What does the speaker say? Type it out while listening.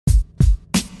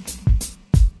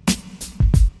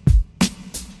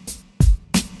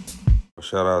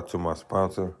shout out to my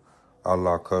sponsor,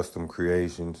 Allah Custom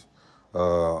Creations,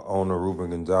 owner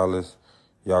Ruben Gonzalez.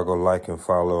 Y'all go like and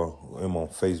follow him on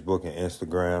Facebook and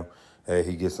Instagram. Hey,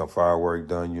 he gets some firework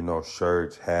done,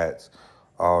 shirts, hats,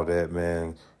 all that,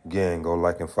 man. Again, go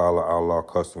like and follow Outlaw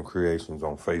Custom Creations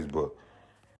on Facebook.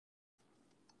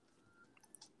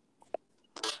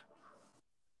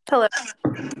 Hello.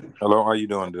 Hello, how you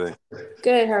doing today?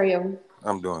 Good, how are you?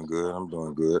 I'm doing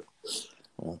good.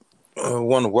 I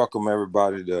want to welcome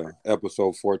everybody to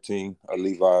episode 14 of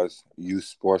Levi's Youth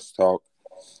Sports Talk.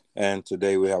 And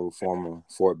today we have a former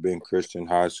Fort Bend Christian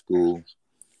High School,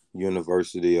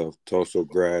 University of Tulsa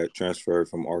grad, transferred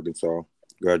from Arkansas,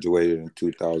 graduated in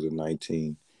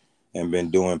 2019, and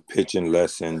been doing pitching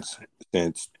lessons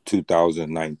since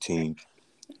 2019.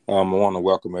 I want to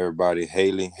welcome everybody.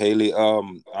 Haley.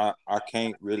 I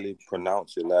can't really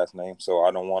pronounce your last name, so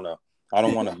I don't want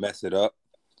to mess it up.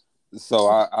 So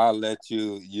I'll let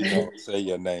you say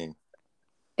your name.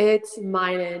 It's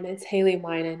Meinen. It's Haley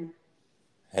Meinen.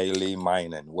 Haley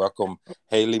Meinen. Welcome,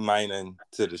 Haley Meinen,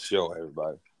 to the show,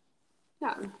 everybody.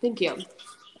 Yeah, thank you.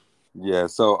 Yeah,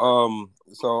 so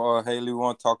Haley, we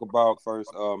want to talk about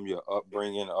first your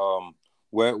upbringing.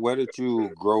 Where did you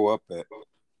grow up at?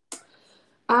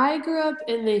 I grew up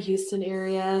in the Houston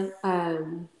area. I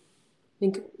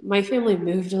think my family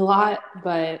moved a lot,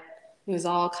 but it was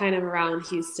all kind of around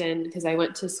Houston because I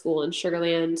went to school in Sugar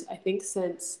Land, I think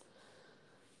since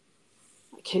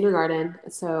kindergarten.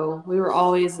 So we were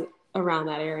always around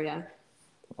that area.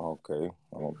 Okay.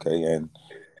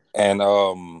 And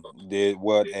at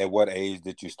what age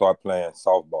did you start playing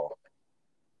softball?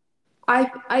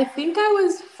 I think I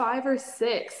was 5 or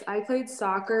 6. I played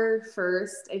soccer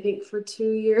first, I think for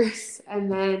 2 years,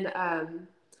 and then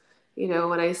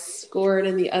when I scored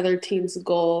in the other team's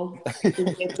goal,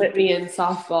 they put me in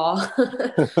softball.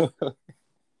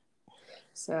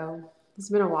 So it's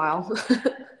been a while.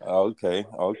 Okay.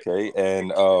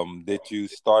 And did you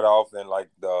start off in like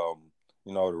the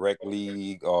rec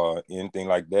league or anything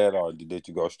like that, or did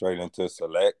you go straight into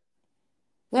select?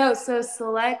 No, so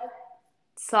select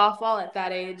softball at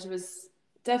that age was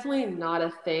definitely not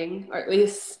a thing, or at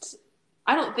least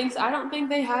I don't think so. I don't think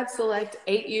they had select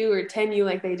 8U or 10U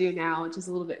like they do now, which is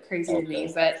a little bit crazy to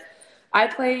me. But I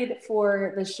played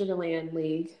for the Sugarland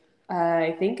League,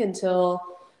 I think until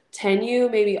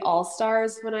 10U, maybe All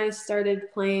Stars when I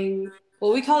started playing.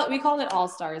 Well, we called it All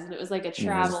Stars, and it was like a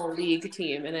travel league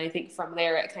team. And I think from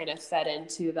there it kind of fed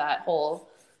into that whole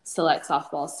select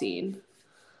softball scene.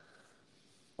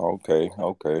 Okay.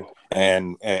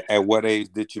 And at what age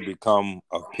did you become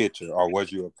a pitcher, or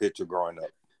was you a pitcher growing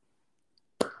up?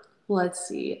 Let's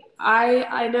see.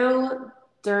 I know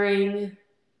during,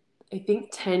 I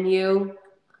think 10U,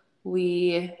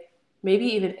 maybe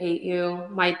even 8U,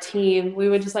 my team, we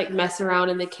would just like mess around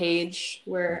in the cage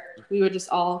where we would just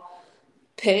all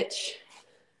pitch.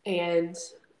 And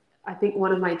I think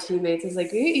one of my teammates is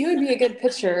like, you would be a good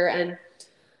pitcher. And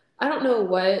I don't know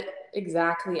what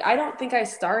exactly. I don't think I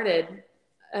started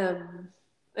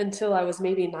until I was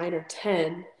maybe 9 or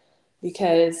 10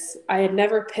 because I had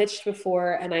never pitched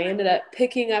before, and I ended up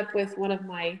picking up with one of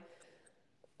my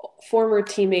former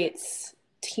teammates'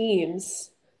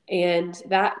 teams, and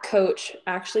that coach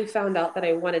actually found out that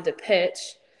I wanted to pitch.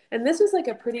 And this was like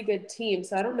a pretty good team,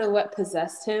 so I don't know what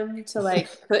possessed him to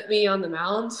like put me on the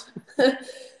mound.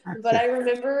 But I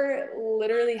remember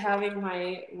literally having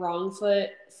my wrong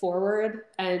foot forward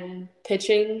and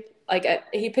pitching.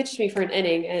 He pitched me for an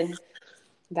inning, and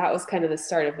that was kind of the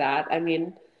start of that. I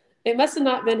mean, it must have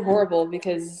not been horrible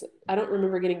because I don't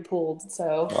remember getting pulled.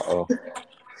 So,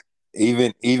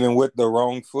 even with the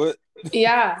wrong foot.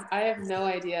 Yeah, I have no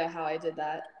idea how I did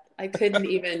that. I couldn't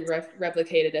even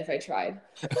replicate it if I tried.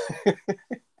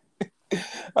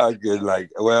 I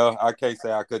can't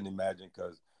say I couldn't imagine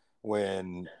because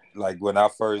when I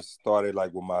first started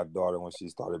with my daughter, when she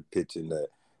started pitching, that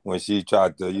when she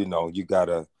tried to, you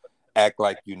gotta act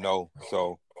like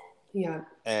so. Yeah.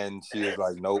 And she was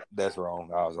like, nope, that's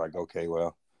wrong. I was like, okay,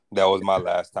 well, that was my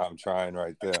last time trying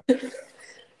right there.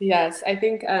 Yes, I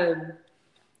think a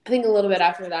little bit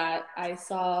after that, I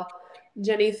saw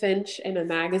Jenny Finch in a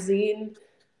magazine,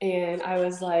 and I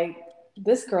was like,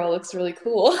 this girl looks really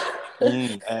cool.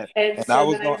 And so I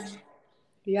was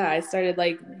then I started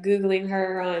like Googling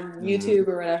her on YouTube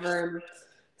or whatever, and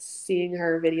seeing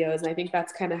her videos. And I think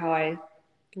that's kind of how I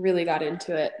really got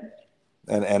into it.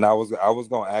 And I was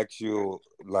gonna ask you,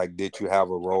 did you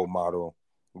have a role model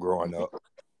growing up?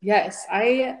 Yes,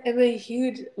 I'm a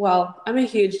huge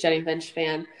Jenny Finch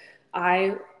fan.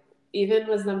 I even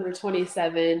was number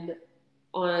 27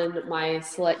 on my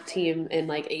select team in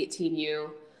 18U.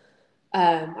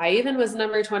 I even was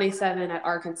number 27 at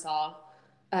Arkansas.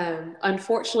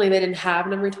 Unfortunately, they didn't have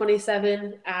number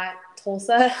 27 at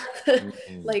Tulsa,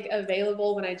 Mm-hmm. like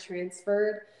available when I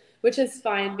transferred, which is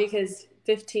fine because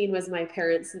 15 was my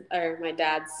parents or my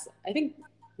dad's, I think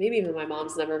maybe even my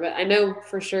mom's number, but I know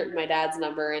for sure my dad's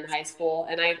number in high school.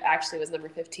 And I actually was number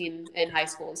 15 in high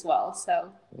school as well. So,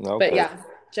 but Okay. yeah,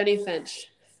 Jenny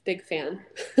Finch, big fan.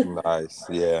 Nice.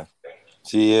 Yeah.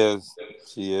 She is.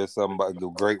 She is somebody a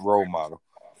great role model.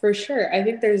 For sure. I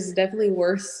think there's definitely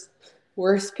worse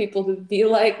people to be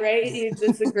like, right?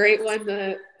 It's a great one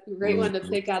to Mhm.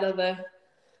 pick out of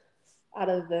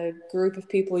the group of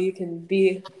people you can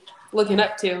be looking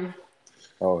up to.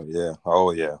 Oh yeah.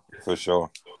 Oh yeah. For sure.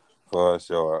 For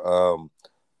sure.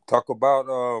 Talk about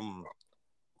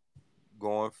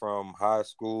going from high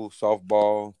school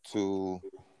softball to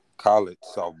college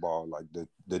softball, like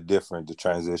the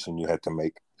transition you had to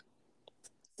make.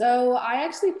 So I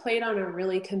actually played on a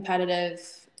really competitive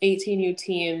 18U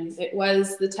team. It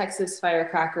was the Texas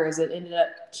Firecrackers. It ended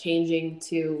up changing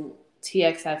to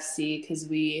TXFC because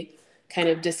we kind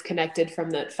of disconnected from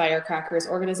the Firecrackers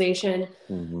organization.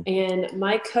 Mm-hmm. And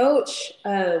my coach,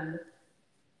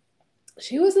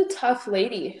 she was a tough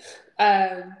lady.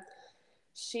 Um,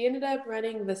 she ended up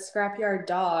running the Scrapyard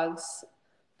Dogs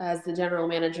as the general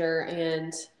manager,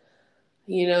 and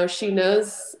she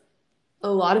knows a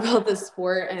lot about the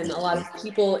sport and a lot of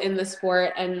people in the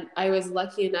sport. And I was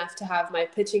lucky enough to have my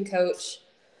pitching coach,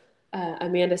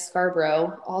 Amanda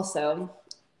Scarborough, also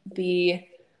be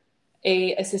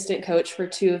a assistant coach for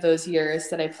 2 of those years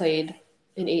that I played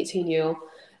in 18U.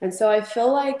 And so I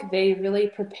feel like they really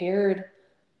prepared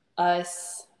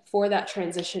us for that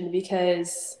transition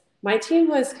because my team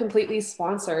was completely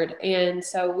sponsored. And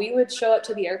so we would show up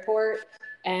to the airport,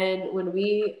 and when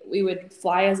we would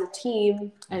fly as a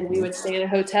team and we would stay in a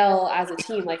hotel as a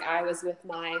team, like I was with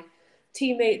my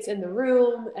teammates in the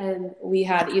room, and we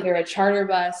had either a charter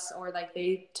bus or like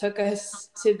they took us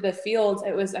to the fields.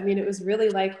 It was really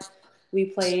like we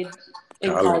played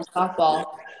in College. college Yeah. softball.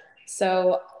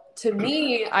 So to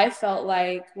me, I felt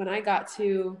like when I got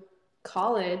to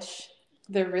college,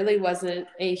 there really wasn't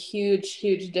a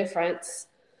huge difference.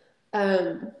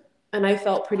 Um, and I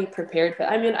felt pretty prepared for it.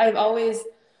 I've always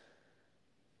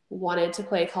wanted to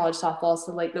play college softball,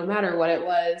 so like no matter what it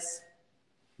was,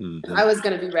 Mm-hmm. I was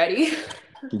going to be ready.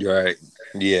 Right.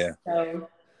 Yeah. So,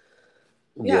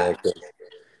 Yeah. yeah,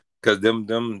 Because them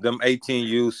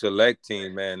 18U select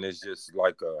team, man, it's just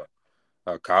like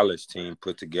a college team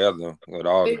put together with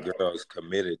all the they, girls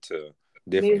committed to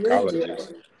they different really do.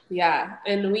 colleges. Yeah.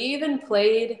 And um, we even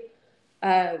played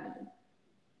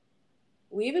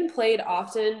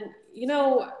often,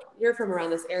 you're from around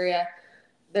this area.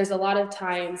 There's a lot of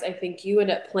times I think you end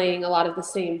up playing a lot of the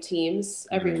same teams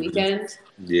every Mm-hmm. weekend.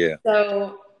 Yeah.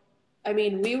 So,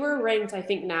 we were ranked, I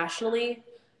think, nationally.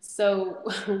 So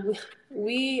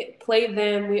we played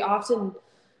them. We often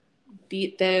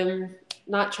beat them.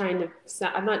 Not trying to,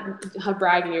 I'm not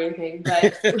bragging or anything,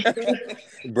 but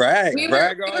brag, brag we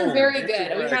were on. very Get your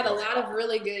good. We brag had a on. lot of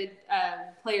really good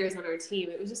players on our team.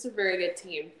 It was just a very good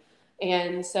team.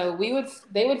 And so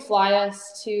they would fly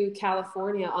us to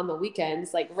California on the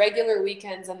weekends, like regular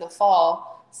weekends in the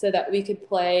fall, so that we could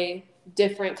play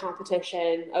different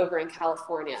competition over in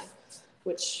California,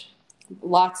 which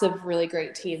lots of really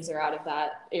great teams are out of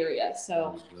that area.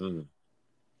 So Mm-hmm.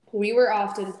 we were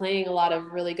often playing a lot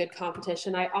of really good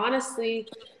competition. I honestly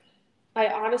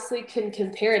can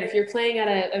compare it. If you're playing at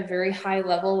a very high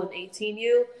level in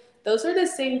 18U, those are the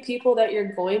same people that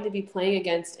you're going to be playing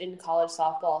against in college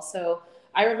softball. So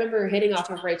I remember hitting off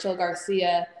of Rachel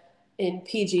Garcia in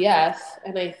PGF,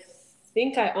 and I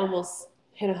think I almost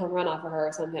hit a home run off of her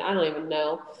or something. I don't even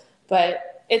know.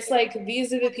 But it's like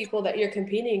these are the people that you're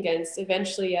competing against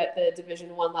eventually at the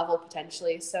Division I level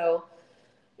potentially. So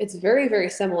it's very, very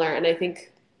similar. And I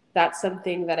think that's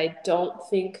something that I don't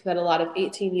think that a lot of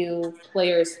 18U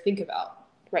players think about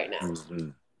right now. Mm-hmm.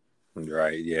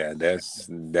 Right. Yeah. That's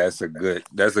a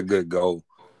good goal.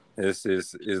 It's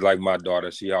like my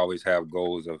daughter. She always have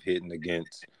goals of hitting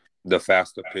against the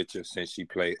faster pitcher since she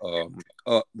played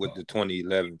up with the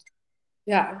 2011.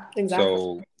 Yeah, exactly.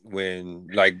 So when,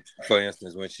 like, for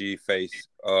instance, when she faced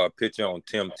pitcher on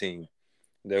Tim team,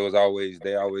 they always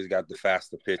got the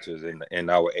faster pitchers in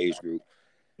our age group,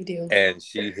 You do. and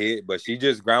she hit, but she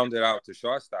just grounded out to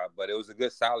shortstop, but it was a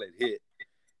good solid hit.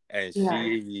 And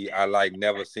Yeah. I like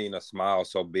never seen a smile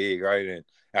so big, right? And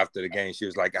after the game, she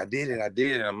was like, I did it.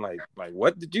 I'm like,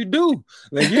 what did you do?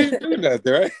 Like, you didn't do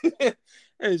nothing, right?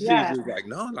 And she's Yeah. just like,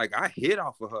 no, like I hit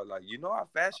off of her, like, how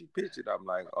fast she pitched it. I'm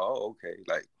like, oh, okay,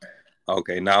 like,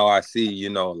 Okay, now I see,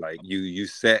 like you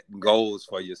set goals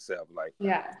for yourself, like,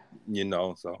 Yeah.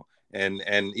 so and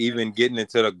even getting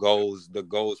into the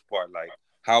goals part, like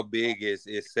how big is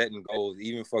setting goals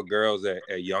even for girls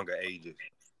at younger ages?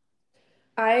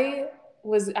 I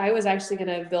I was actually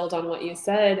going to build on what you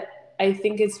said. I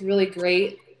think it's really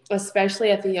great,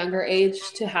 especially at the younger age,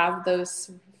 to have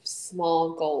those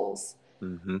small goals.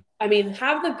 Mm-hmm. I mean,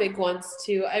 have the big ones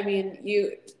too. I mean,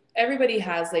 everybody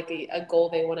has like a goal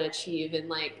they want to achieve in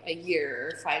like a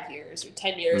year or 5 years or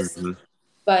 10 years. Mm-hmm.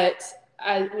 But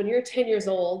when you're 10 years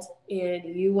old and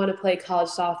you want to play college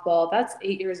softball, that's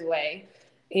 8 years away.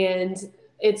 And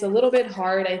it's a little bit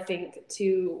hard, I think,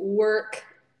 to work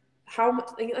how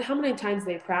many times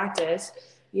they practice,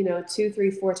 2,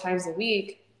 3, 4 times a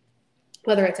week,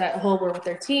 whether it's at home or with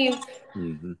their team.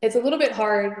 Mm-hmm. It's a little bit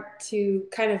hard to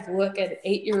kind of look at an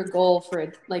 8 year goal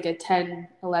for like a 10,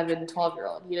 11, 12 year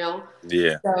old.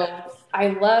 Yeah. So I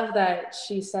love that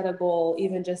she set a goal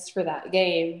even just for that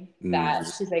game, that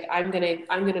Mm-hmm. she's like, I'm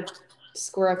gonna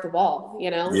score up the ball,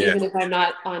 Yeah. even if I'm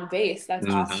not on base. That's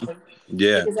Mm-hmm. awesome.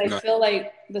 Yeah. Because I No. feel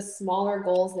like the smaller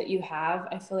goals that you have,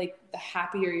 I feel like the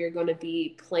happier you're going to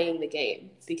be playing the game.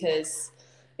 Because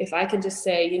if I can just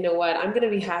say, you know what, I'm going to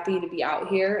be happy to be out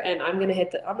here and I'm gonna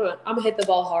hit the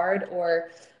ball hard, or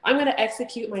I'm going to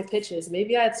execute my pitches.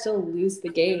 Maybe I'd still lose the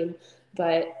game,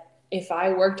 but if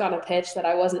I worked on a pitch that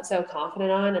I wasn't so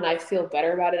confident on and I feel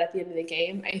better about it at the end of the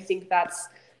game, I think that's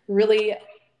really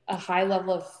a high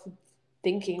level of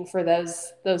thinking for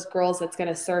those girls that's going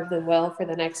to serve them well for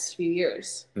the next few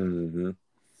years. Mm-hmm.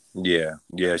 Yeah,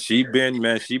 yeah. She been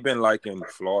like in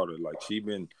Florida. Like she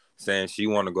been saying she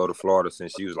want to go to Florida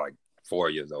since she was like 4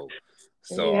 years old.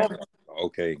 There you So go.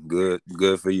 okay, good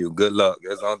for you. Good luck.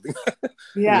 That's all.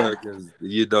 Yeah, Look,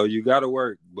 you got to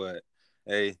work, but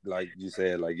hey, like you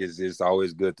said, like it's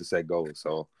always good to set goals.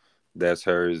 So that's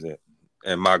hers,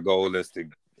 and my goal is to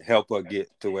help her get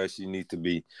to where she needs to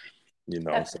be. So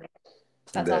definitely.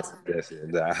 That's awesome. that's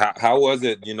it. How was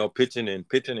it? Pitching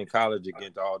in college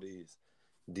against all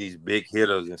these big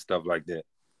hitters and stuff like that.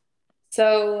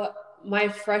 So my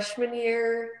freshman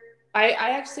year, I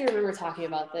actually remember talking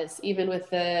about this even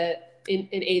with in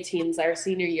 18s, our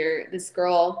senior year. This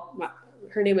girl,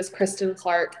 her name was Kristen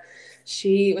Clark.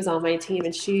 She was on my team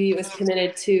and she was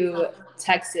committed to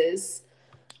Texas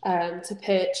to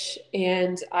pitch,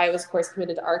 and I was of course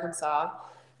committed to Arkansas.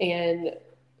 And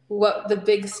what the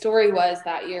big story was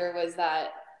that year was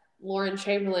that Lauren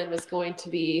Chamberlain was going to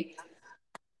be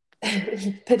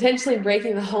potentially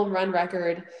breaking the home run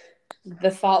record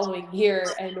the following year,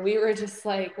 and we were just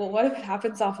like, well, what if it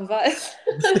happens off of us?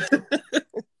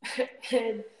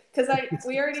 And because I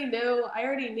already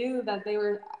knew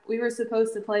that we were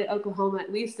supposed to play Oklahoma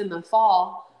at least in the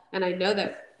fall, and I know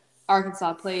that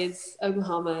Arkansas plays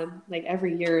Oklahoma like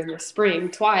every year in the spring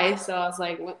twice, so I was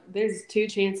like, well, there's two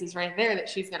chances right there that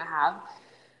she's gonna have.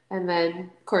 And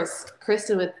then, of course,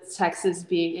 Kristen with Texas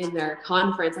being in their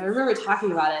conference, I remember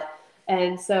talking about it.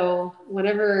 And so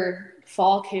whenever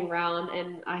fall came around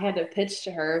and I had to pitch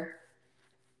to her,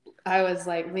 I was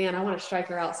like, man, I want to strike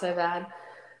her out so bad.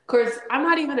 Of course, I'm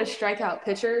not even a strikeout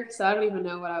pitcher, so I don't even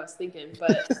know what I was thinking.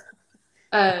 But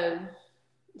um,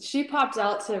 she popped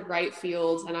out to right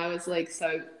field, and I was like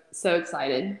so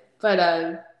excited.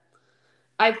 But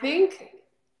I think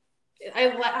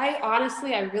I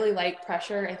honestly, I really like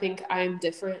pressure. I think I'm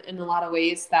different in a lot of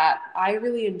ways that I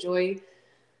really enjoy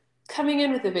coming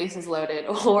in with the bases loaded,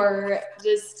 or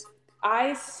just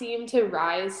I seem to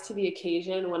rise to the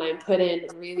occasion when I'm put in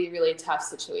really, really tough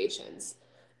situations.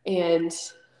 And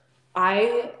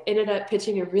I ended up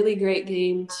pitching a really great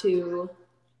game to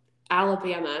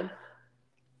Alabama.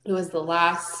 It was the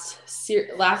last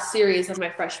series of my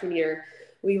freshman year.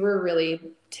 We were really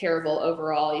terrible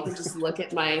overall. You can just look at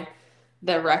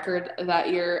the record that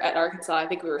year at Arkansas. I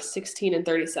think we were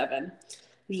 16-37,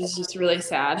 which is just really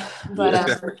sad.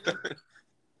 But Yeah.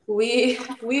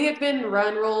 we had been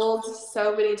run rolled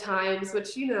so many times,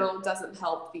 which doesn't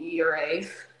help the ERA.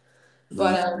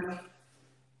 But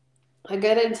I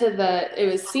get into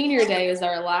it was senior day, is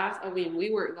our last. I mean,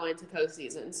 we weren't going to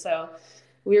postseason, so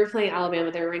we were playing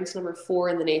Alabama. They were ranked number 4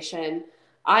 in the nation.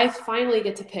 I finally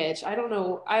get to pitch. I don't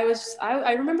know. I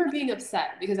remember being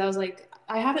upset because I was like,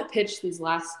 I haven't pitched these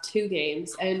last 2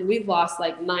 games, and we've lost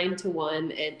like 9-1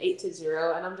 and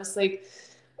 8-0, and I'm just like,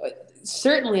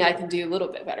 certainly I can do a little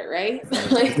bit better, right?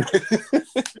 Like,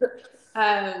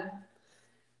 um,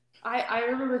 I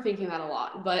remember thinking that a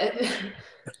lot, but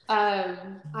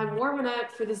I'm warming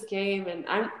up for this game, and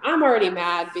I'm already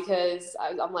mad because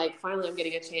I'm like, finally I'm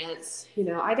getting a chance.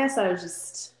 I guess I was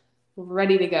just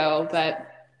ready to go, but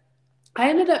I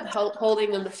ended up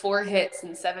holding them to 4 hits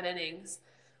in 7 innings.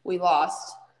 We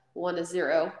lost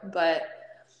 1-0, but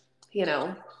you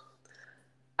know,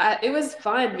 it was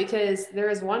fun because there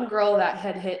was one girl that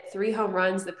had hit 3 home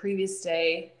runs the previous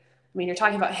day. I mean, you're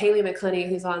talking about Haley Meinen,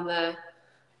 who's on the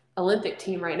Olympic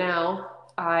team right now.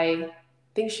 I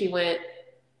think she went.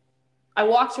 I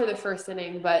walked her the first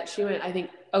inning, but she went, I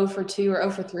think, 0 for 2 or 0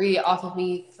 for 3 off of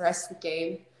me the rest of the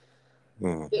game.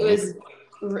 It was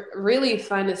really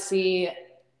fun to see,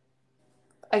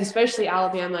 especially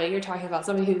Alabama. You're talking about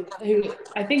somebody who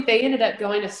I think they ended up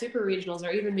going to super regionals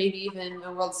or maybe even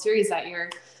a World Series that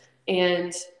year.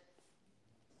 And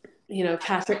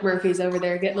Patrick Murphy's over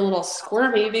there getting a little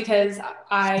squirmy because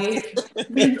I've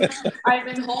been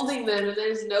holding them, and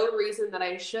there's no reason that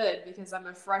I should because I'm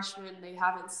a freshman. They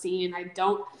haven't seen. I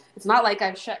don't. It's not like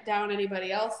I've shut down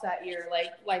anybody else that year,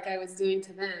 like I was doing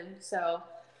to them. So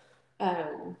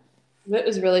it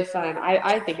was really fun.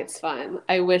 I think it's fun.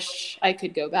 I wish I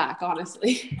could go back,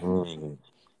 honestly.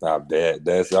 I bet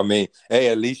that's. I mean, hey,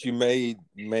 at least you made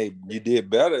you did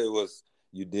better.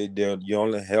 You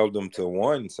only held them to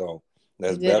 1, so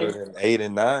that's better than 8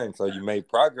 and 9. So you made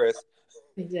progress.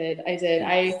 I did.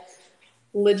 I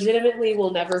legitimately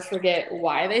will never forget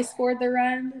why they scored the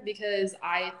run because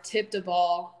I tipped a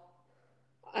ball.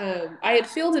 I had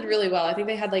fielded really well. I think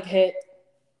they had hit.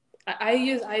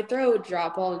 I throw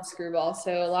drop ball and screwball,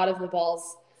 so a lot of the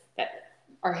balls that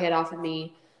are hit off of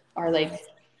me are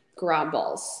ground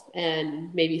balls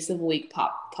and maybe some weak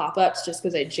pop ups just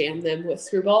because I jam them with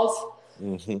screwballs.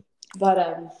 Mm-hmm. But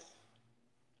a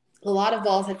lot of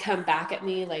balls had come back at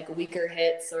me, weaker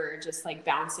hits or just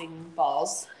bouncing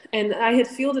balls. And I had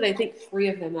fielded, I think, 3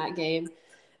 of them that game.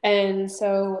 And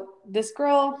so the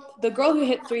girl who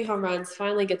hit 3 home runs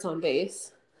finally gets on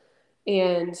base.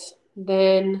 And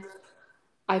then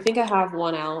I think I have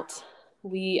 1 out.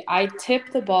 I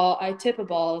tip a ball.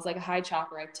 It's like a high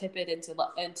chopper. I tip it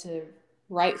into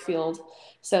right field.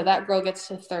 So that girl gets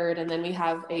to third. And then we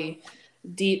have a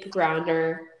deep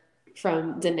grounder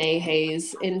from Danae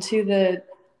Hayes into the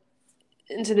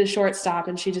shortstop,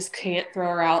 and she just can't throw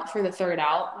her out for the 3rd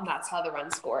out, and that's how the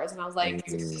run scores. And I was like,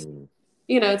 it's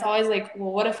always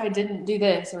well, what if I didn't do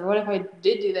this, or what if I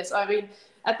did do this? I mean,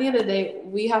 at the end of the day,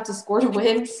 we have to score to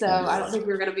win, so I don't think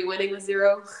we were going to be winning with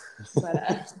 0.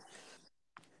 But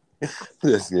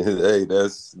that's good. Hey,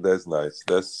 that's nice.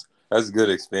 That's a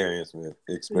good experience, man.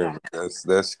 Yeah.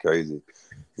 That's crazy.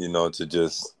 To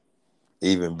just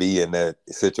even be in that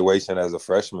situation as a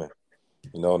freshman.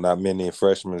 Not many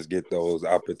freshmen get those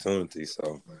opportunities.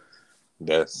 So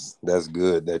that's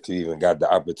good that you even got the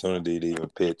opportunity to even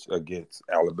pitch against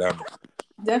Alabama.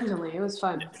 Definitely, it was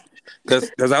fun.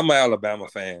 Because I'm an Alabama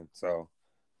fan, so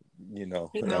yeah.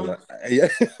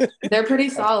 They're pretty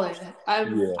solid. I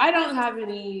don't have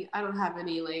any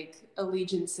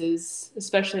allegiances,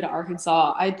 especially to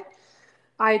Arkansas.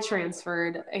 I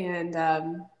transferred, and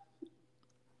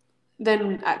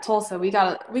then at Tulsa we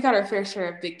got our fair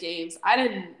share of big games. I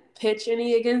didn't pitch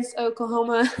any against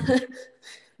Oklahoma,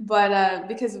 but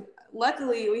because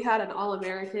luckily we had an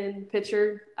All-American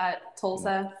pitcher at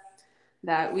Tulsa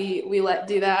that we let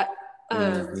do that.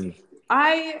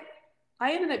 I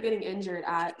ended up getting injured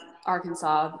at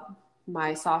Arkansas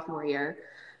my sophomore year,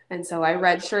 and so I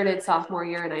redshirted sophomore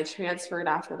year and I transferred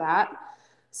after that.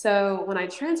 So when I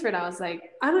transferred, I was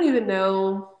like, I don't even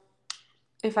know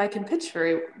if I can pitch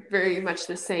very, very much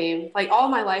the same. All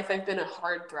my life, I've been a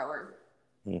hard thrower.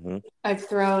 Mm-hmm.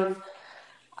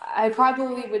 I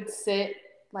probably would sit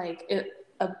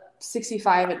a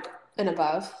 65 and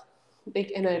above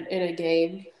in a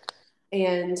game.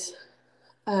 And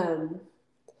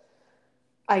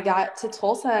I got to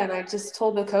Tulsa and I just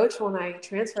told the coach when I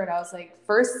transferred, I was like,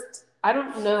 first, I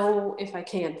don't know if I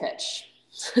can pitch.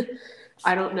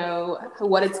 I don't know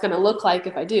what it's going to look like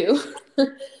if I do.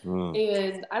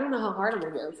 And I don't know how hard I'm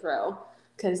going to go throw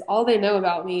because all they know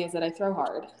about me is that I throw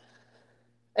hard.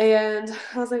 And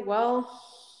I was like, well,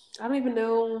 I don't even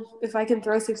know if I can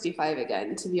throw 65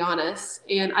 again, to be honest.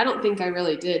 And I don't think I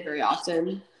really did very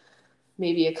often.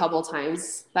 Maybe a couple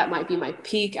times. That might be my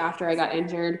peak after I got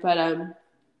injured. But I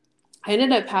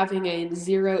ended up having a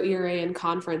 0 ERA in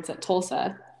conference at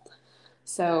Tulsa.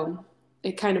 So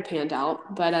it kind of panned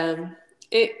out. But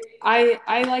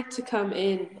I like to come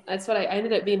in. That's what I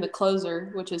ended up being the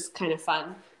closer, which is kind of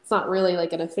fun. It's not really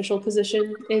an official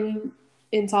position in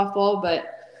softball,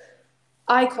 but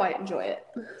I quite enjoy it.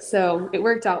 So it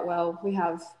worked out well. We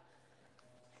have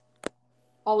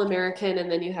All-American,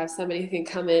 and then you have somebody who can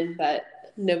come in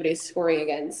that nobody's scoring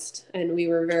against. And we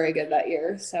were very good that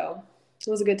year. So it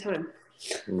was a good time.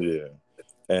 Yeah.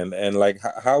 And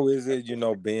how is it,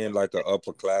 being an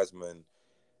upperclassman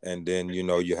and then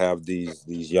you have these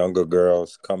younger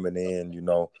girls coming in,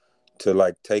 to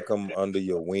like take them under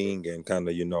your wing and kind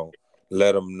of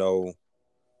let them know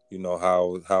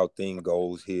how thing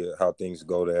goes here, how things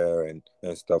go there, and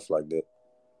stuff like that.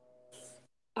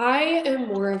 I am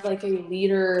more of like a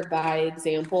leader by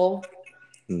example.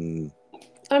 Mm.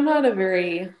 I'm not a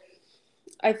very,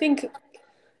 I think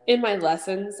in my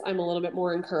lessons, I'm a little bit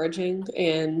more encouraging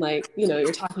and like,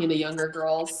 you're talking to younger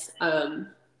girls.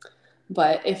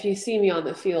 But if you see me on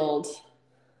the field,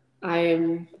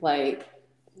 I'm like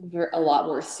a lot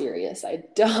more serious. I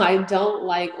don't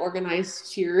like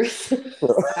organized cheers.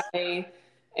 I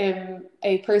am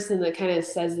a person that kind of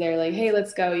says there like, hey,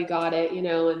 let's go, you got it,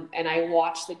 and I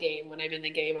watch the game when I'm in the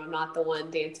game. I'm not the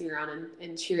one dancing around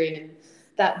and cheering, and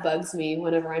that bugs me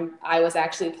whenever I was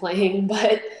actually playing.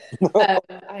 But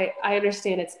I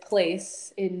understand its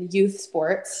place in youth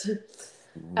sports.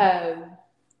 Um,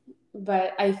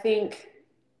 but I think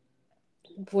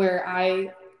where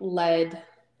I led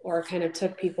or kind of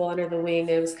took people under the wing,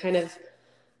 it was kind of,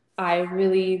 I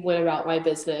really went about my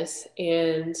business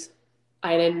and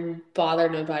I didn't bother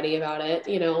nobody about it.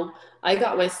 I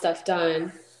got my stuff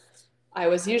done. I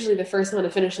was usually the first one to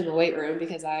finish in the weight room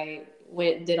because I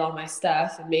went and did all my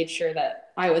stuff and made sure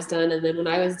that I was done. And then when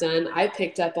I was done, I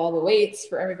picked up all the weights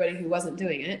for everybody who wasn't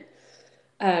doing it.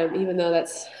 Even though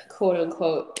that's quote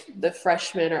unquote the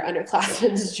freshman or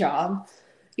underclassman's job.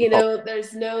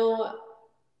 There's no,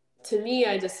 to me,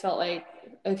 I just felt like,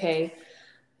 okay,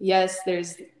 yes,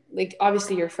 there's like,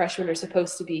 obviously your freshmen are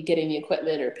supposed to be getting the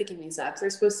equipment or picking these up. They're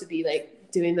supposed to be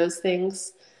like doing those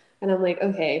things. And I'm like,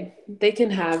 okay, they can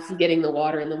have getting the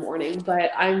water in the morning,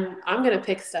 but I'm going to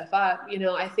pick stuff up.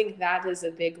 I think that is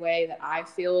a big way that I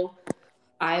feel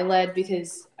I led,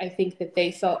 because I think that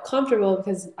they felt comfortable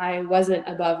because I wasn't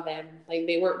above them. Like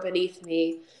they weren't beneath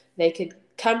me. They could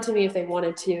come to me if they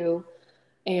wanted to,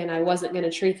 and I wasn't going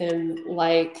to treat them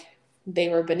like they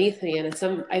were beneath me.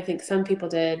 And I think some people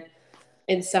did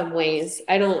in some ways.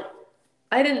 I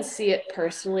didn't see it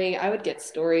personally. I would get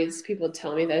stories. People would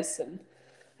tell me this, and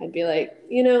I'd be like,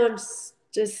 I'm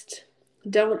just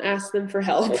don't ask them for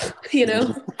help.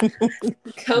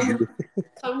 Come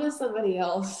to somebody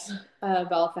else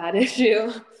about that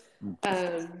issue.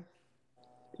 Um,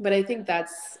 but I think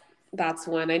that's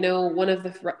one. I know one of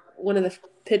the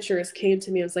pitchers came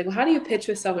to me and was like, "Well, how do you pitch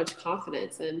with so much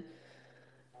confidence?" And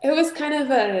it was kind of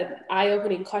an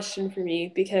eye-opening question for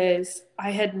me because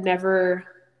I had never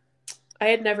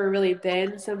really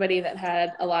been somebody that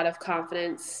had a lot of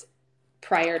confidence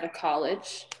prior to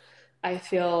college. I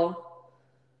feel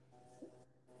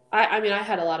I mean I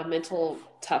had a lot of mental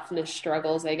toughness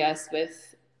struggles, I guess,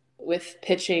 with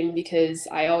pitching because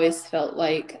I always felt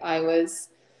like I was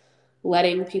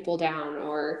letting people down,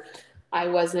 or I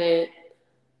wasn't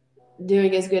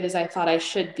doing as good as I thought I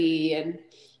should be, and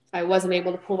I wasn't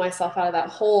able to pull myself out of that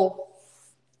hole.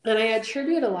 And I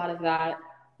attribute a lot of that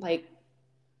like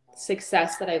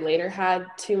success that I later had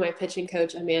to my pitching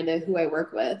coach Amanda, who I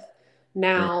work with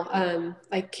now.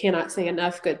 I cannot say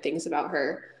enough good things about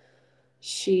her.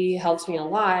 She helps me a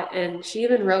lot, and she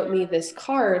even wrote me this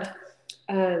card.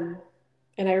 Um,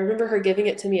 and I remember her giving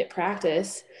it to me at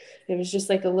practice. It was just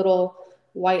like a little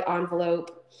white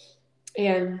envelope,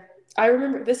 and I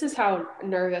remember, this is how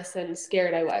nervous and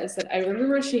scared I was, that I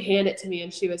remember she handed it to me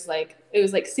and she was like, it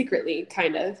was like secretly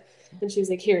kind of, and she was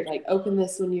like, here, like open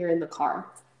this when you're in the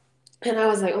car. And I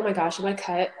was like, oh my gosh, am I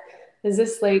cut? Is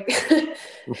this like,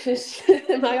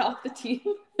 am I off the team?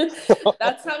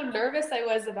 That's how nervous I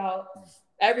was about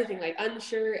everything, like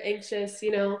unsure, anxious,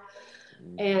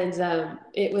 And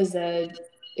it was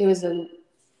a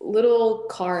little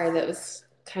card that was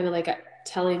kind of like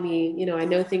telling me, I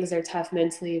know things are tough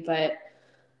mentally, but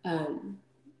um,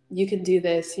 you can do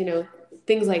this,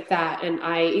 things like that. And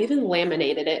I even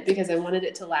laminated it because I wanted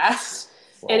it to last.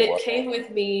 Oh, And wow. it came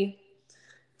with me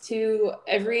to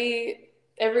every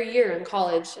year in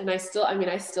college, and I still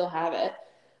have it.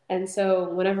 And so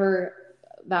whenever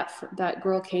that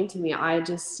girl came to me, I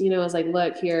just, was like,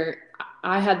 look here,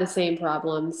 I had the same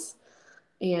problems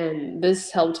and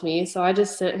this helped me. So I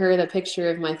just sent her the picture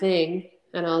of my thing,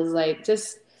 and I was like,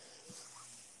 just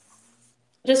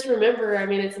remember, I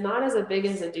mean, it's not as big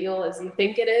as a deal as you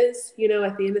think it is.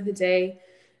 At the end of the day,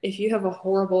 if you have a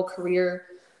horrible career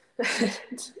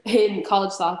in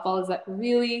college softball, is that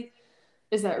really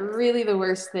the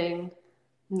worst thing?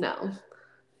 No.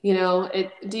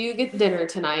 Do you get dinner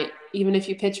tonight, even if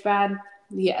you pitch bad?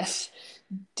 Yes.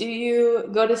 Do you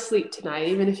go to sleep tonight,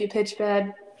 even if you pitch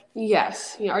bad?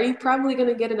 Yes. Are you probably going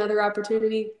to get another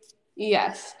opportunity?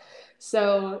 Yes.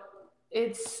 So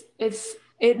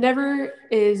it never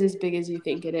is as big as you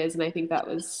think it is, and I think that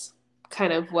was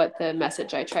kind of what the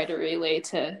message I try to relay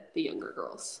to the younger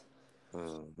girls.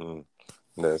 Hmm.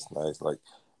 That's nice. Like,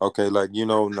 okay, like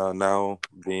now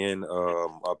being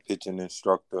a pitching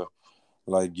instructor,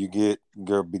 like you get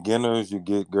beginners, you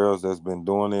get girls that's been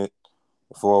doing it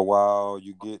for a while,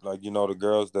 you get like the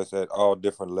girls that's at all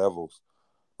different levels.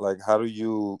 Like, how do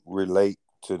you relate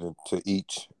to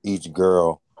each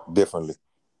girl differently?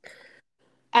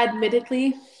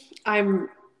 Admittedly, I'm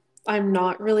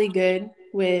not really good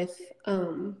with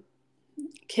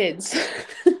kids.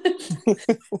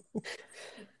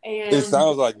 It And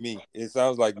sounds like me. It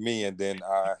sounds like me, and then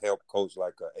I help coach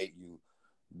like a 8U team,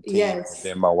 and yes,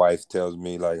 then my wife tells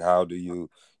me like, "How do you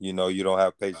don't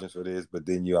have patience for this?" But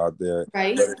then you out there,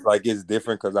 right? but it's like it's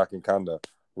different because I can kind of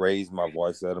raise my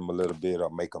voice at them a little bit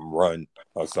or make them run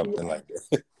or something like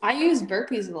that. I use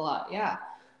burpees a lot. Yeah.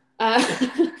 Uh,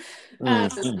 um,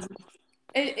 Mhm.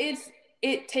 it's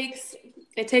it takes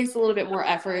a little bit more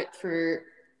effort for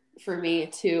me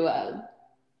to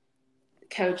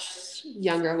coach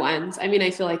younger ones. I mean,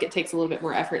 I feel like it takes a little bit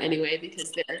more effort anyway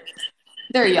because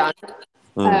they're young.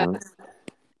 Uh, Mhm.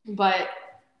 but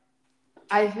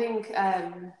I think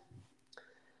I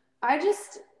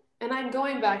just and I'm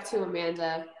going back to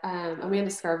Amanda. Amanda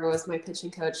Scarver was my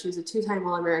pitching coach. She was a two-time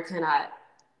All-American at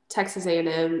Texas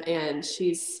A&M, and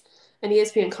she's an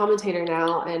ESPN commentator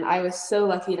now. And I was so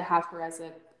lucky to have her as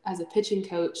a pitching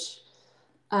coach.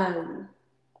 Um,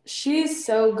 she's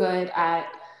so good at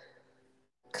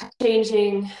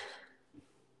changing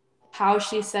how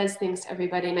she says things to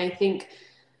everybody, and I think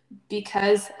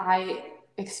because I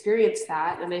experienced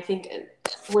that, and I think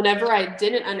whenever I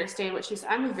didn't understand what she said,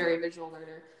 I'm a very visual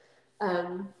learner.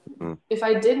 Um, Mhm. if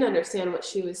I didn't understand what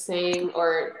she was saying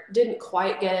or didn't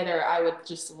quite get it, or I would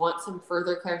just want some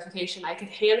further clarification, I could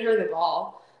hand her the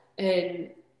ball and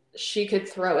she could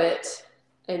throw it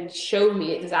and show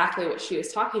me exactly what she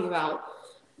was talking about.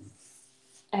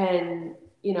 And,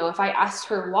 if I asked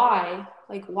her why,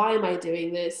 like, why am I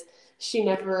doing this? She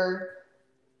never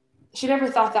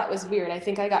thought that was weird. I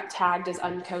think I got tagged as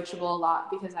uncoachable a lot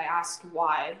because I asked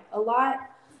why a lot.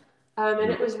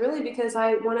 And it was really because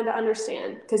I wanted to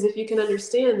understand. Because if you can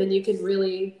understand, then you can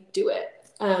really do it.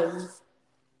 And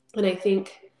I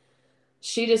think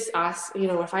she just asked,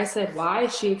 if I said why,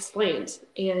 she explained.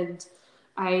 And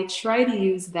I try to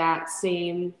use that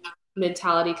same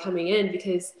mentality coming in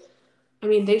because, I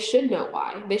mean, they should know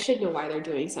why. They should know why they're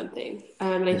doing something.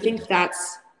 And I think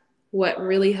that's what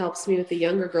really helps me with the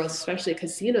younger girls, especially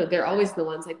because, they're always the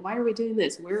ones like, why are we doing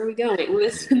this? Where are we going?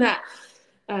 This and that.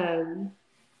 Um,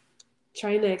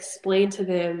 Trying to explain to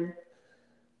them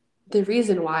the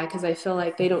reason why, because I feel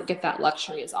like they don't get that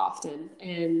luxury as often.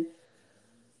 And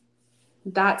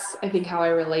that's, I think, how I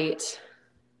relate.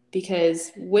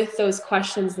 Because with those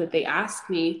questions that they ask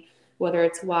me, whether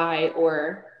it's why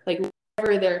or like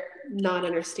whatever they're not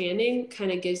understanding,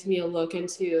 kind of gives me a look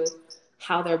into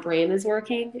how their brain is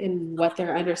working and what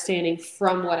they're understanding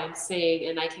from what I'm saying.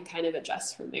 And I can kind of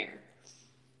adjust from there.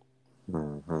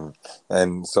 Mhm.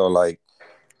 And so, like,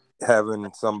 having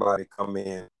somebody come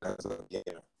in as a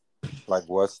beginner, like,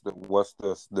 what's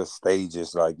the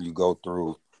stages like you go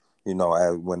through,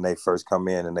 as when they first come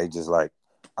in and they just like,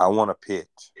 I want to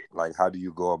pitch. Like, how do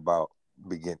you go about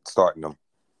begin starting them?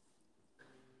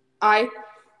 I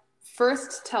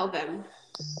first tell them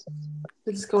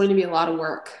it's going to be a lot of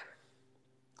work.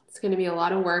 It's going to be a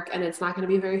lot of work and it's not going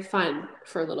to be very fun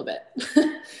for a little bit.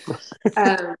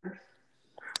 Because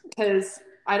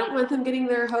I don't want them getting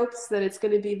their hopes that it's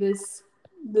going to be this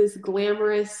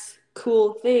glamorous,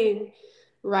 cool thing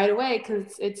right away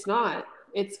because it's not.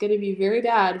 It's going to be very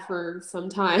bad for some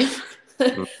time.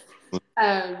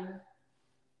 um,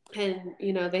 and,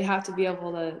 they have to be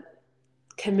able to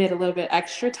commit a little bit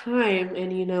extra time.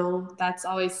 And, that's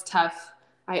always tough.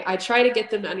 I try to get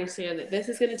them to understand that this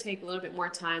is going to take a little bit more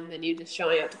time than you just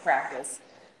showing up to practice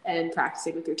and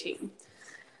practicing with your team.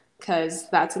 Because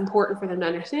that's important for them to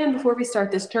understand before we start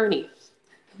this journey.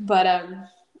 But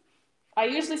I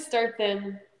usually start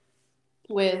them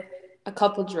with a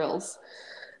couple drills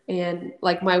and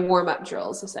like my warm up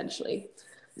drills essentially.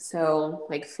 So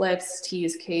like flips,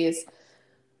 T's, K's.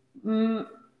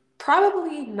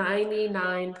 Probably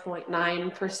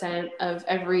 99.9% of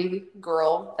every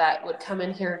girl that would come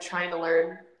in here trying to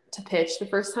learn to pitch the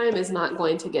first time is not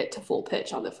going to get to full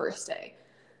pitch on the first day.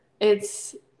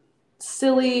 It's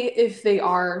silly if they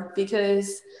are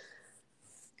because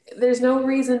there's no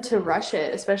reason to rush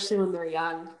it, especially when they're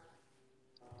young.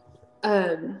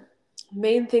 Um,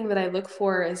 Main thing that I look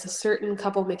for is a certain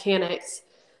couple mechanics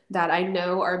that I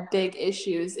know are big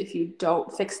issues. If you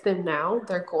don't fix them now,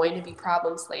 they're going to be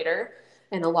problems later.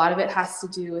 And a lot of it has to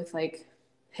do with like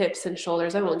hips and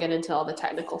shoulders. I won't get into all the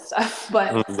technical stuff,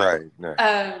 but Right.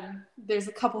 there's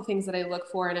a couple things that I look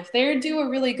for. And if they do a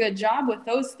really good job with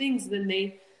those things, then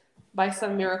they, by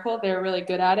some miracle, they're really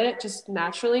good at it just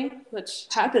naturally, which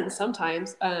happens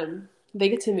sometimes. They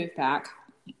get to move back.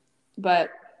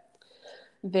 But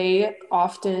I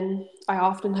often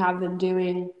have them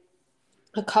doing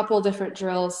a couple different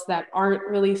drills that aren't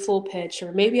really full pitch,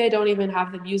 or maybe I don't even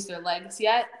have them use their legs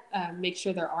yet. Make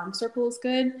sure their arm circle is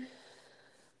good.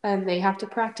 And they have to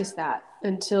practice that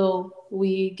until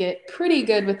we get pretty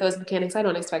good with those mechanics. I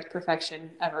don't expect perfection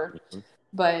ever,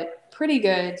 but pretty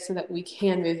good so that we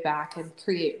can move back and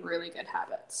create really good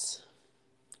habits.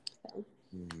 So.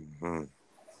 Mm-hmm.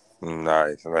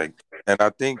 Nice. Like, and I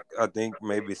think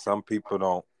maybe some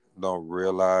people don't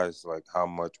realize like how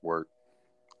much work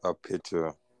a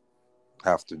pitcher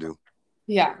have to do.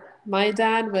 Yeah, my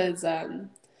dad was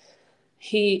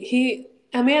he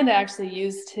Amanda actually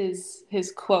used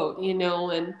his quote,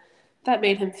 and that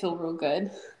made him feel real good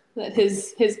that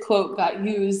his quote got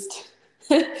used.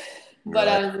 But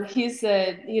Right. he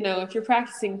said, if you're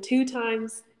practicing 2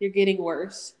 times, you're getting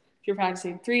worse. If you're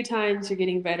practicing 3 times, you're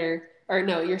getting better. Or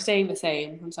no, you're staying the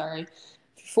same. I'm sorry.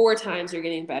 4 times, you're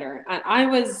getting better.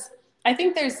 I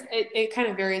think it kind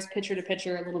of varies pitcher to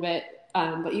pitcher a little bit,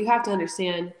 but you have to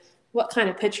understand what kind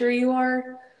of pitcher you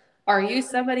are. Are you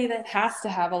somebody that has to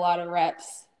have a lot of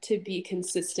reps to be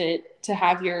consistent, to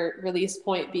have your release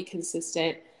point be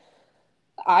consistent?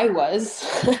 I was.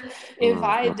 If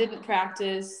I Mm-hmm. didn't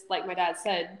practice, like my dad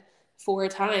said, 4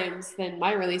 times, then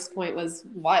my release point was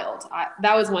wild.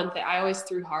 That was one thing. I always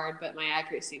threw hard, but my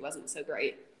accuracy wasn't so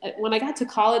great. When I got to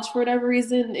college, for whatever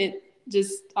reason, it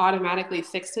just automatically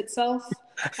fixed itself.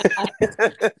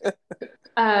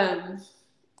 Um,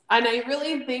 and I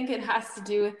really think it has to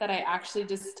do with that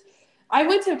I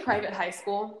went to a private high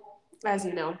school, as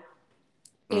you know,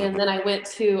 and Mm-hmm. then I went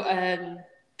to a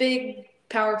big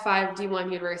Power 5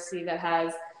 D1 university that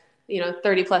has,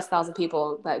 30 plus thousand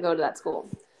people that go to that school.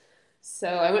 So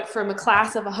I went from a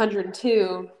class of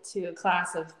 102 to a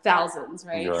class of thousands,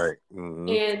 right? Right. Mm-hmm.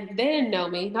 And they didn't know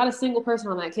me. Not a single person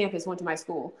on that campus went to my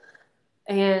school.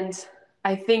 And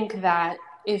I think that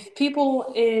if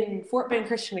people in Fort Bend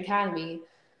Christian Academy,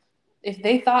 if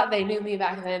they thought they knew me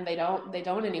back then, they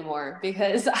don't anymore,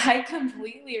 because I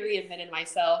completely reinvented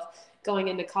myself going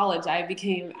into college. I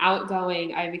became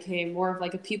outgoing. I became more of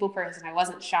like a people person. I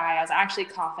wasn't shy. I was actually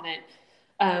confident.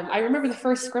 I remember the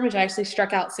first scrimmage, I actually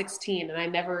struck out 16, and I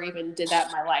never even did that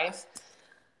in my life.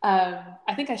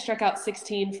 I think I struck out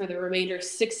 16 for the remainder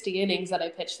 60 innings that I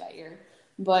pitched that year.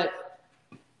 But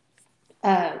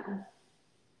um,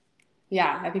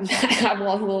 yeah, I think that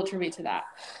will attribute to that.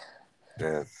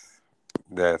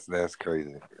 That's that's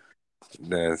crazy.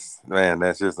 That's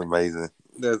just amazing.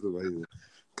 That's amazing.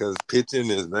 Cause pitching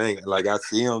is thing. Like I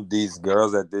see them, these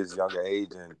girls at this younger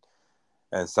age,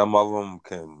 and some of them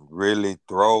can really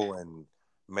throw and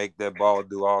make that ball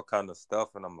do all kind of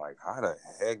stuff. And I'm like, how the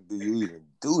heck do you even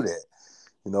do that?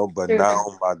 But now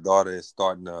True. my daughter is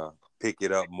starting to pick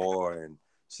it up more, and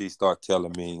she start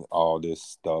telling me all this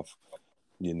stuff.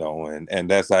 And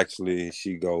that's actually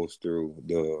she goes through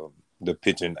the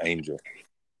pitching angel.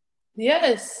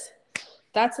 Yes,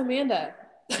 that's Amanda.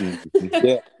 Mhm.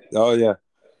 Yeah. Oh yeah.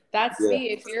 That's Yeah. me.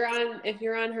 If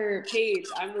you're on her page,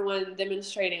 I'm the one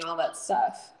demonstrating all that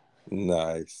stuff.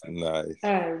 Nice. Nice.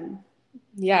 Um,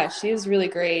 yeah, she is really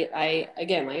great. I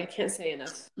can't say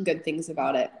enough good things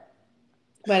about it.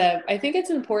 But I think it's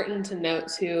important to note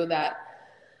too that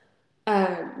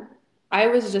um, I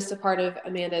was just a part of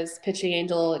Amanda's pitching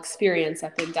angel experience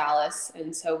up in Dallas,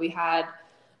 and so we had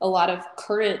a lot of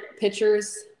current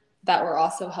pitchers that were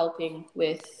also helping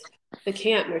with the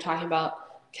camp. We were talking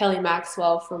about Kelly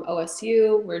Maxwell from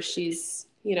OSU, where she's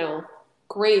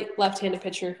great left-handed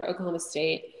pitcher for Oklahoma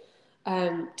State.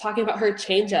 Talking about her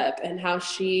changeup and how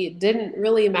she didn't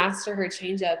really master her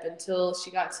changeup until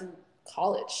she got to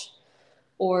college,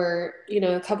 or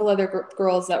a couple other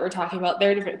girls that were talking about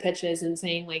their different pitches and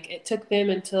saying like it took them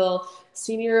until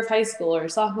senior year of high school or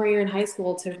sophomore year in high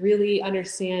school to really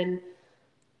understand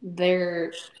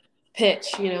their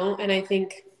pitch. And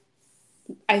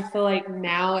I feel like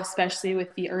now, especially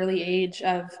with the early age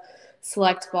of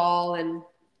select ball, and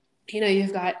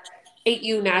you've got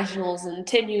 8U nationals and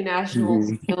 10U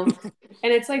nationals, Mhm.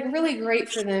 and it's like really great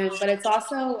for them, but it's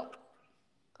also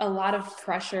a lot of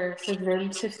pressure for them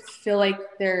to feel like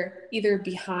they're either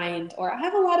behind, or I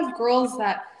have a lot of girls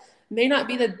that may not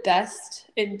be the best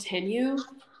in 10U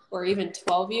or even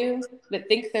 12U that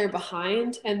think they're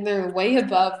behind, and they're way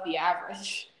above the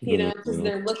average, because Mhm.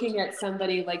 they're looking at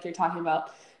somebody like you're talking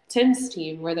about Tim's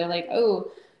team, where they're like,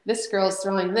 oh, this girl's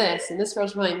throwing this and this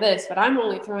girl's throwing this, but I'm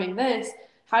only throwing this.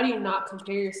 How do you not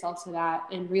compare yourself to that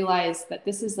and realize that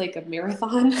this is like a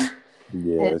marathon and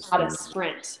Yes. not a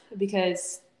sprint?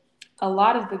 Because a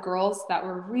lot of the girls that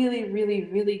were really, really,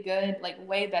 really good, like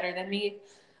way better than me,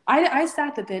 I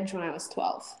sat the bench when I was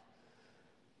 12.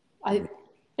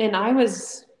 And I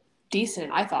was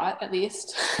decent, I thought, at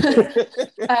least.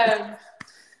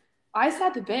 I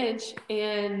sat the bench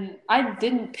and I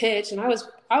didn't pitch, and I was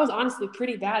honestly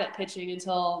pretty bad at pitching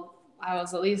until I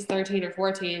was at least 13 or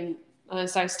 14.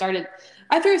 So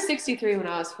I threw 63 when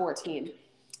I was 14.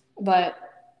 But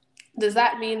does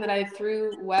that mean that I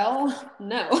threw well?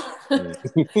 No.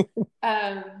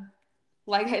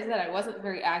 Like I said, I wasn't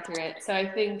very accurate. So I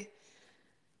think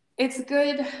it's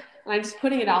good, and I'm just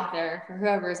putting it out there for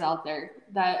whoever's out there,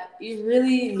 that you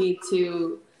really need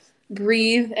to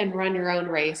breathe and run your own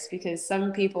race, because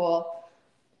some people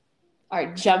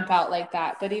are jump out like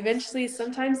that, but eventually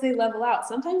sometimes they level out,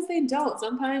 sometimes they don't,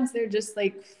 sometimes they're just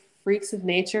like freaks of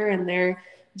nature and they're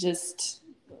just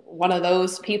one of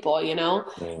those people, you know.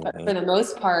 But for the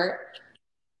most part,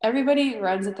 everybody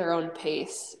runs at their own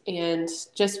pace, and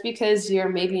just because you're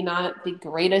maybe not the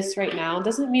greatest right now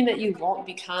doesn't mean that you won't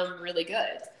become really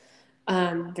good.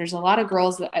 There's a lot of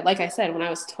girls that, like I said, when I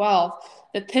was 12,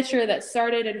 the pitcher that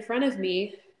started in front of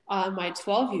me on my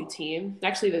 12U team,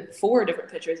 actually the 4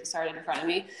 different pitchers that started in front of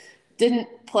me, didn't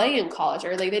play in college,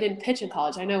 or like they didn't pitch in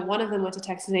college. I know one of them went to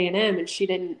Texas A&M, and she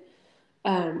didn't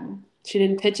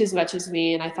pitch as much as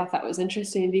me, and I thought that was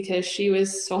interesting because she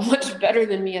was so much better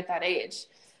than me at that age.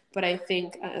 But I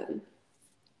think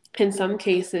in some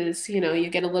cases, you know, you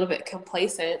get a little bit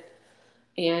complacent,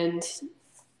 and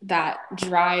that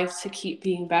drive to keep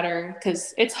being better,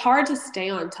 because it's hard to stay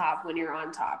on top when you're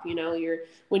on top. You know,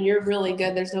 when you're really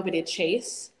good, there's nobody to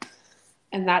chase,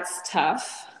 and that's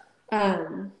tough.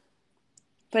 But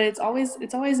it's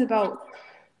always about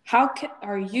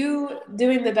are you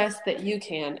doing the best that you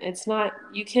can. It's not,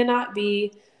 you cannot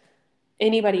be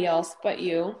anybody else but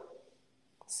you.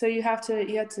 So you have to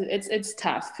it's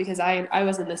tough, because I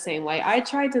was in the same way. I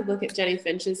tried to look at Jenny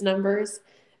Finch's numbers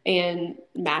and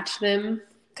match them,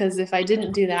 because if I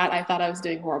didn't do that, I thought I was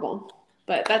doing horrible.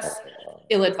 But that's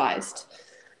ill-advised.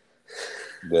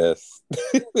 That's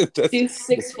She's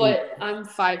 6 foot, I'm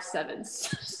 5'7".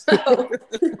 So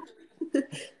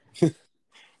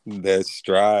that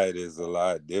stride is a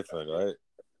lot different, right?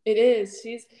 it is.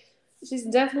 She's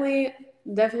definitely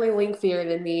lengthier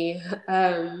than me.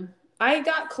 I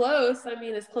got close. I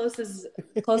mean, as close as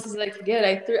I could get.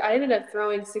 I ended up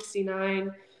throwing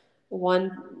 69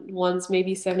 once,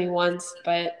 maybe 70 once,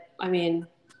 but I mean,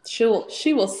 she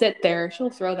will sit there. She'll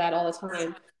throw that all the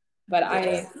time. But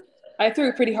I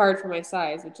threw pretty hard for my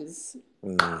size, which is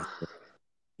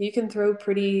you can throw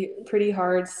pretty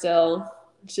hard still.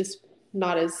 It's just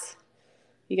not as,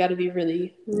 you got to be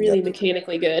really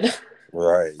mechanically good.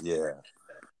 Right. Yeah.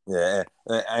 Yeah.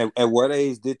 At what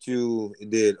age did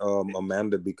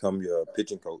Amanda become your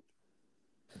pitching coach?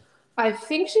 I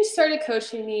think she started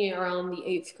coaching me around the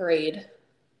 8th grade.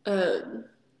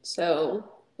 So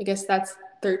I guess that's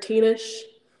 13-ish.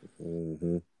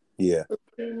 Mm-hmm. Yeah.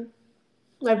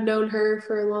 I've known her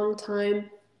for a long time.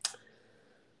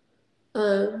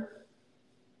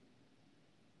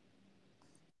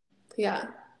 Yeah.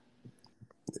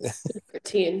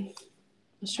 13. I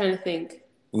was trying to think.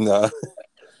 No.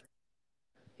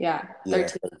 Yeah,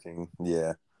 13. Yeah. 13.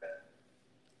 Yeah.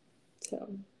 So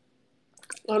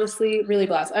honestly, really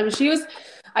blessed. I mean,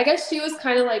 I guess she was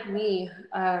kind of like me,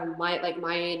 my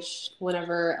age,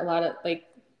 whenever a lot of like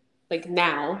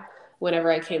now,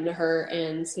 whenever I came to her.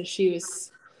 And so I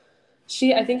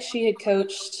think she had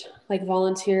coached like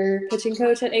volunteer pitching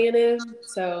coach at A&M.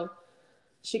 So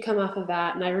she come off of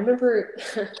that. And I remember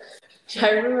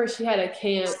she had a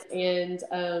camp, and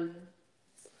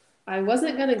I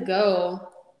wasn't going to go.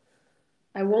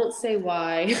 I won't say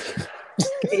why,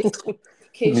 in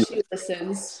case she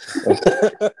listens.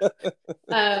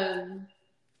 And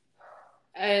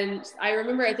I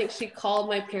remember, I think she called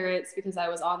my parents because I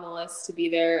was on the list to be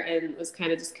there and was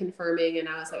kind of just confirming. And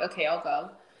I was like, okay, I'll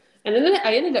go. And then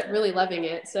I ended up really loving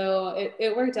it. So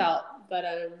it worked out. But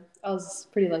I was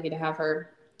pretty lucky to have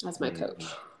her as my coach.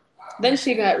 Then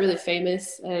she got really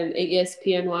famous and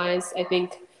ESPN wise, I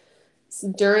think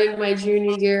during my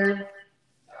junior year.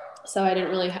 So I didn't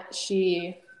really,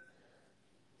 she,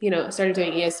 started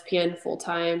doing ESPN full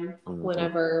time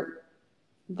whenever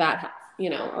that,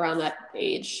 around that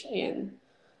age. And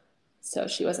so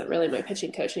she wasn't really my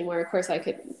pitching coach anymore. Of course, I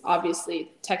could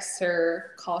obviously text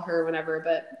her, call her whenever,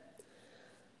 but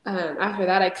after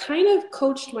that, I kind of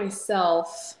coached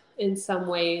myself in some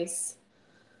ways.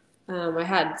 I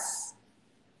had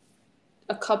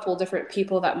a couple different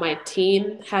people that my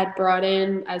team had brought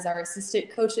in as our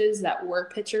assistant coaches that were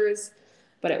pitchers,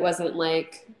 but it wasn't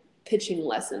like pitching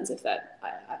lessons. It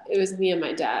was me and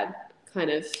my dad kind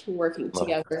of working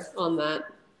together on that.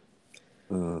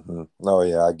 Mm-hmm. Oh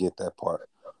yeah, I get that part.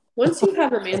 Once you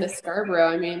have Amanda Scarborough,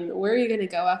 I mean, where are you going to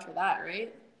go after that,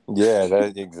 right? Yeah,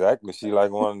 that exactly. She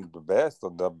like one of the best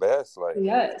of the best. Like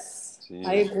Yes, she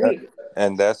I is, agree.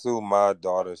 and that's who my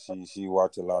daughter. She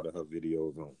watch a lot of her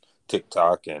videos on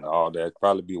TikTok and all that.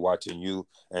 Probably be watching you,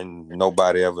 and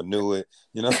nobody ever knew it.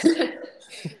 You know.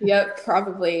 Yep,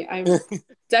 probably. I'm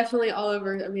definitely all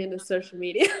over Amanda's social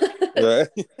media. Right.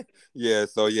 Yeah.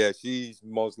 So yeah, she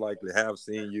most likely have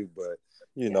seen you, but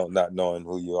Yeah. not knowing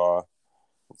who you are.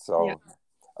 Yeah. So,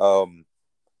 um,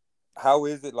 how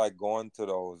is it like going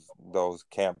to those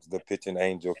camps, the pitching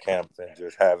angel camps, and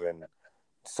just having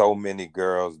so many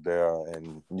girls there,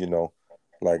 and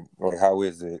like how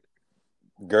is it?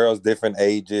 Girls, different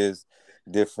ages,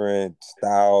 different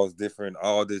styles, different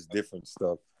all this different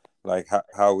stuff. Like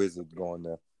how is it going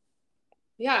there?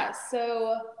 Yeah.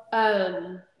 So,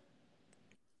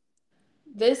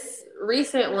 this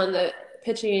recent one, the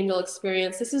Pitching Angel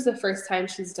experience, this is the first time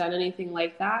she's done anything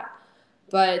like that.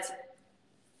 But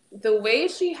the way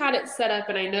she had it set up,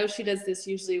 and I know she does this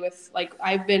usually with, like,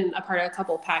 I've been a part of a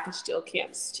couple of package deal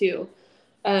camps too.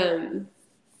 Um,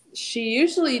 she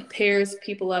usually pairs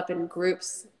people up in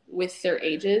groups with their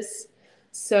ages.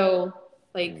 So,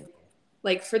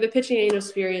 like for the Pitching Angel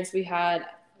experience, we had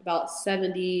about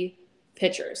 70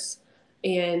 pitchers,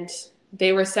 and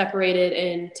they were separated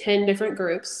in 10 different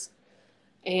groups.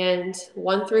 And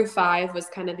 1 through 5 was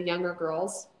kind of the younger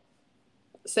girls,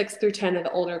 6 through 10 are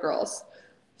the older girls.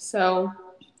 So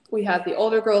we had the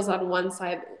older girls on one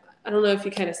side. I don't know if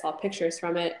you kind of saw pictures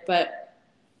from it, but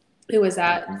it was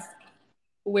at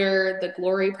where the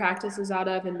Glory practice is out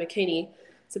of in McKinney.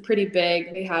 It's a pretty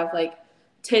big, they have like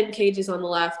 10 cages on the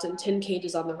left and 10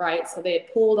 cages on the right. So they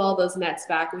had pulled all those nets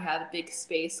back. We had a big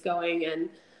space going. And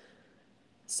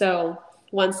so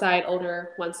one side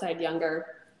older, one side younger.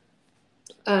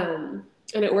 And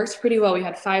it worked pretty well. We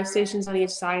had 5 stations on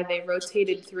each side. They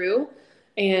rotated through.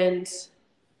 And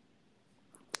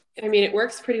I mean, it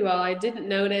works pretty well. I didn't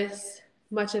notice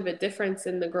much of a difference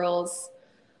in the girls.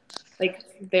 Like,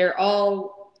 they're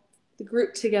all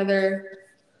grouped together.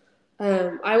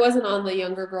 I wasn't on the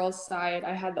younger girls' side.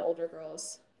 I had the older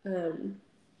girls.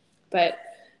 But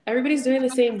everybody's doing the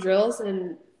same drills,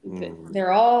 and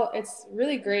it's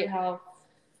really great how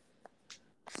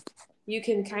you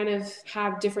can kind of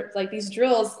have different, like these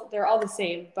drills, they're all the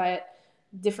same, but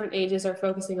different ages are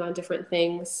focusing on different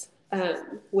things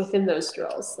within those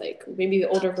drills. Like maybe the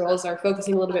older girls are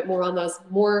focusing a little bit more on those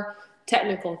more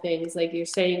technical things, like you're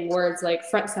saying words like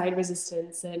front side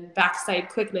resistance and back side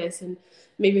quickness. And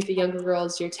maybe with the younger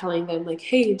girls, you're telling them like,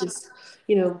 hey, just,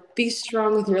 be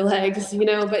strong with your legs,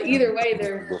 but either way,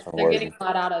 Different they're getting wording. a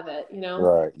lot out of it.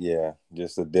 Right. Yeah.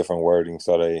 Just a different wording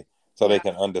so they Yeah.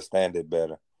 can understand it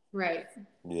better. Right.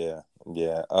 Yeah.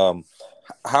 Yeah.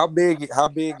 How big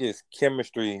is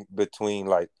chemistry between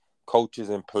like coaches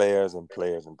and players and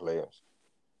players and players?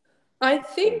 I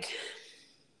think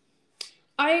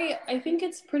I think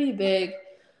it's pretty big.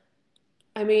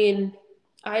 I mean,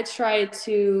 I try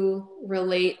to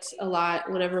relate a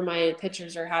lot whenever my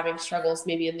pitchers are having struggles,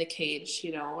 maybe in the cage,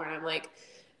 where I'm like,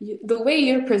 the way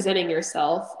you're presenting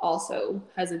yourself also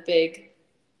has a big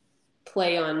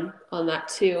play on that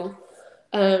too.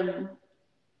 I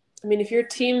mean, if you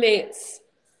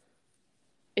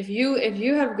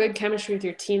have good chemistry with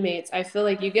your teammates, I feel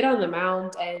like you get on the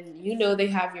mound and they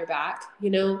have your back.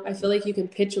 I feel like you can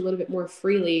pitch a little bit more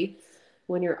freely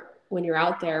when you're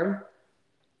out there,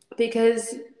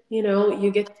 because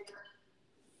you get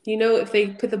if they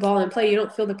put the ball in play, you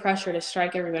don't feel the pressure to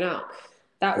strike everyone out.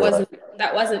 That Right. wasn't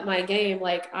that wasn't my game.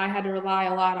 Like, I had to rely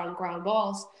a lot on ground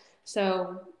balls.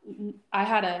 So I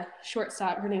had a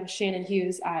shortstop. Her name was Shannon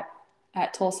Hughes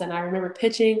at Tulsa, and I remember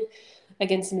pitching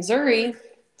against Missouri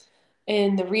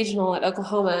in the regional at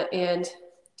Oklahoma, and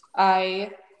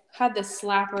I had this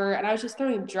slapper, and I was just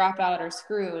throwing drop out or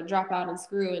screw and drop out and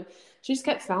screw, and she just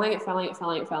kept fouling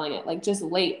it, like just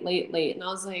late, and I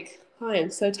was like, oh, I am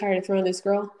so tired of throwing this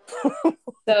girl.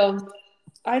 So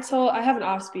I have an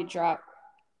off speed drop.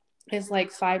 It's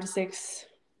like 5 to 6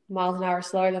 miles an hour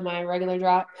slower than my regular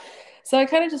drop. So I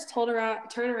kind of just told her,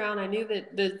 turn around. I knew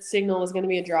that the signal was going to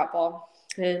be a drop ball,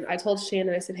 and I told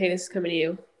Shannon, I said, hey, this is coming to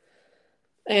you.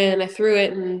 And I threw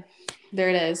it, and there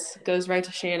it is. Goes right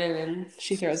to Shannon, and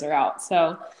she throws her out.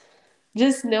 So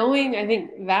just knowing, I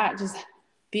think that just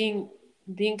being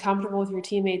comfortable with your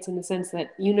teammates in the sense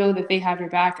that that they have your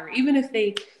back, or even if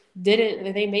they didn't,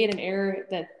 that they made an error,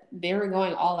 that they were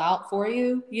going all out for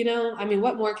you, you know? I mean,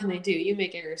 what more can they do? You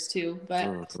make errors too. But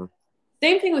Mm-hmm.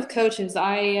 same thing with coaches.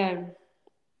 I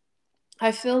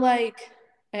feel like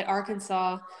at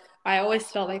Arkansas, I always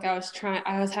felt like I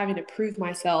was having to prove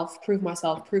myself, prove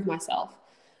myself, prove myself.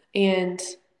 And,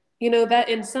 you know, that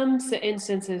in some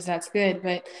instances that's good,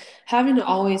 but having to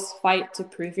always fight to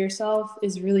prove yourself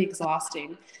is really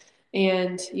exhausting.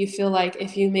 And you feel like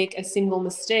if you make a single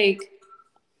mistake,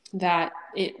 that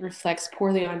it reflects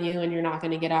poorly on you and you're not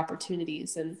going to get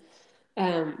opportunities. And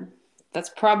um, that's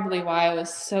probably why I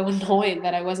was so annoyed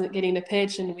that I wasn't getting to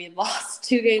pitch and we lost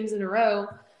 2 games in a row.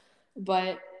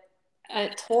 But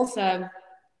at Tulsa,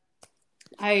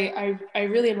 I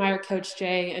really admire Coach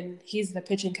Jay, and he's the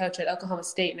pitching coach at Oklahoma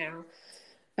State now.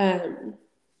 Um,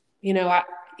 you know,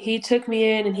 he took me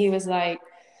in and he was like,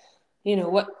 you know,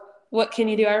 what can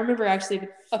you do? I remember actually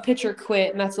a pitcher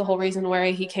quit, and that's the whole reason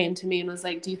why he came to me and was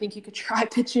like, do you think you could try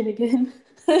pitching again?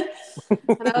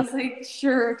 And I was like,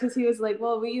 sure, because he was like,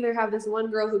 well, we either have this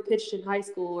one girl who pitched in high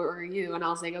school or you. And I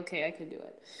was like, okay, I can do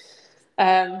it.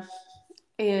 And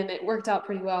it worked out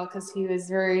pretty well because he was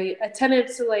very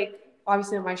attentive to, like,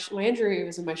 obviously my injury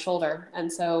was in my shoulder.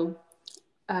 And so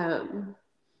I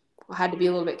had to be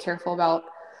a little bit careful about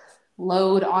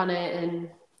load on it and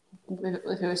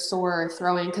if it was sore or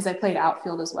throwing, because I played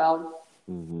outfield as well.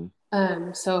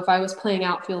 Mm-hmm. So if I was playing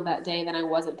outfield that day, then I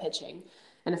wasn't pitching.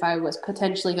 And if I was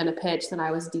potentially going to pitch, then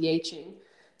I was DHing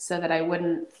so that I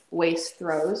wouldn't waste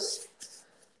throws.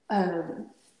 But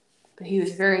he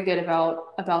was very good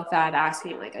about that,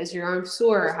 asking, like, is your arm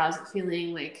sore? How's it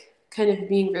feeling? Like, kind of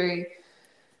being very,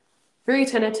 very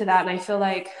attentive to that. And I feel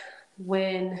like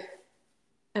and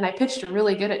I pitched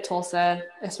really good at Tulsa,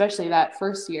 especially that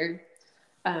first year.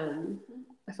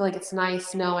 I feel like it's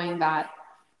nice knowing that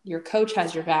your coach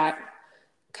has your back,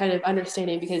 kind of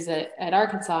understanding, because at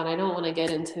Arkansas, and I don't want to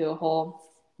get into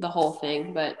the whole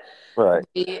thing, but Right.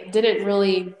 they didn't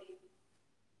really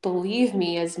believe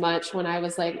me as much when I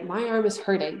was like, my arm is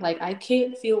hurting. Like, I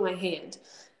can't feel my hand.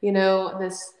 You know,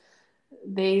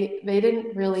 they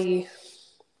didn't really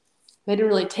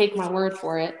take my word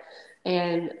for it.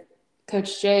 And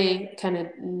Coach Jay kind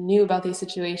of knew about these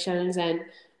situations and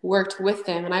worked with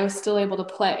them, and I was still able to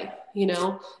play, you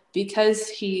know, because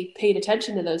he paid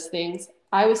attention to those things.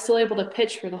 I was still able to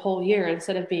pitch for the whole year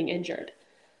instead of being injured.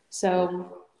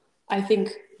 So I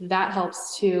think that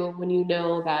helps too, when you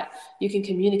know that you can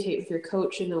communicate with your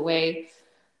coach in a way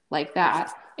like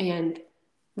that. And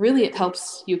really it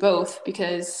helps you both,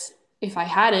 because if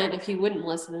he wouldn't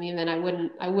listen to me, then I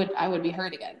would be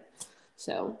hurt again.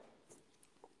 So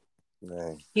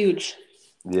Man. huge.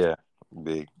 Yeah.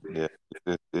 Big. Yeah.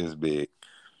 It's big.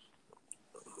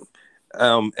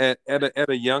 At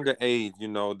a younger age, you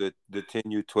know, the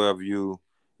 10U, 12U,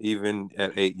 even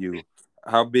at 8U,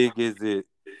 how big is it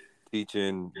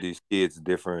teaching these kids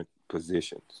different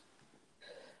positions?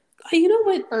 You know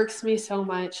what irks me so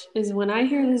much is when I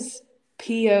hear this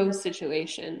PO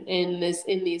situation in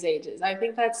these ages. I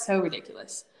think that's so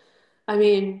ridiculous. I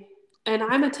mean, and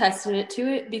I'm a testament to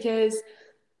it, because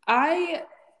I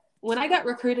when I got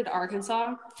recruited to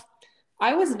Arkansas,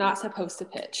 I was not supposed to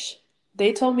pitch.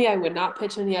 They told me I would not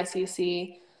pitch in the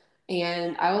SEC,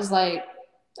 and I was like,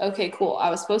 okay, cool.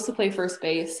 I was supposed to play first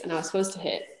base and I was supposed to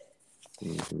hit.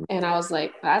 Mm-hmm. And I was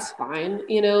like, that's fine,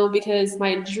 you know, because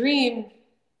my dream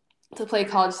to play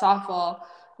college softball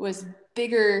was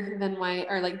bigger than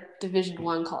like Division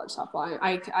I college softball.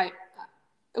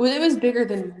 It was bigger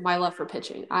than my love for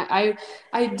pitching. I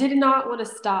did not want to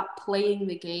stop playing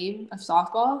the game of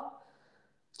softball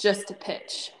just to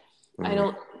pitch. I Mm-hmm.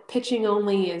 don't Pitching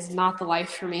only is not the life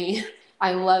for me.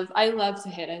 I love to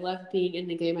hit. I love being in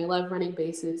the game. I love running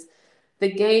bases. The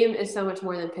game is so much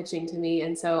more than pitching to me,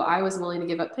 and so I was willing to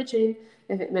give up pitching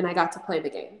if it meant I got to play the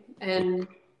game. And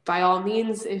by all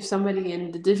means, if somebody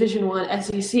in the Division I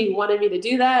SEC wanted me to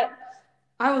do that,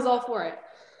 I was all for it.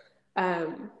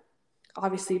 Um,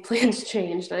 Obviously, plans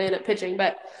changed. I ended up pitching,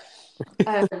 but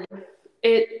um,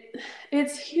 it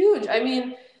it's huge. I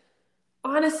mean,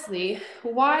 honestly,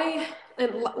 why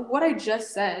and what I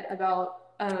just said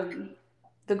about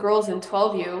the girls in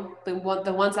 12U,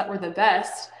 the ones that were the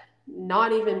best,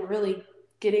 not even really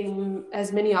getting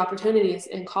as many opportunities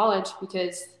in college,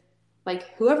 because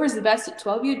like whoever's the best at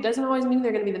 12U doesn't always mean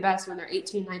they're going to be the best when they're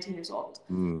 18, 19 years old.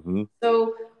 Mm-hmm.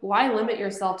 So why limit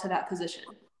yourself to that position?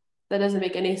 That doesn't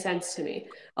make any sense to me.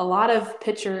 A lot of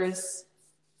pitchers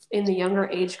in the younger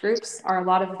age groups are a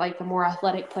lot of like the more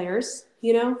athletic players,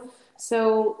 you know?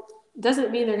 So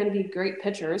doesn't mean they're going to be great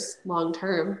pitchers long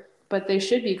term, but they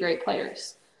should be great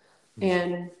players.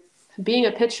 And being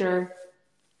a pitcher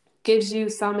gives you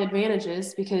some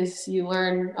advantages because you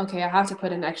learn, okay, I have to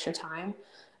put in extra time.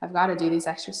 I've got to do these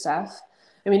extra stuff.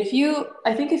 I mean,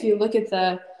 I think if you look at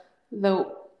the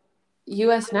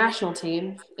U.S. national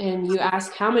team and you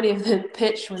ask how many of them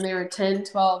pitched when they were 10,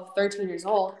 12, 13 years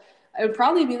old, it would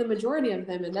probably be the majority of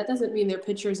them. And that doesn't mean they're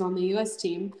pitchers on the U.S.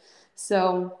 team.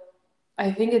 So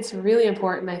I think it's really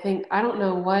important. I don't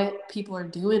know what people are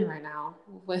doing right now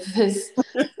with this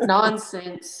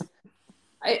nonsense.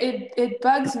 It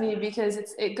bugs me because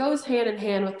it goes hand in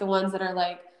hand with the ones that are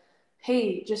like,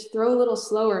 hey, just throw a little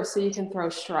slower so you can throw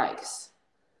strikes.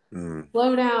 Mm.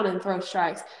 Slow down and throw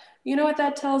strikes. You know what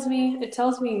that tells me? It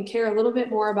tells me you care a little bit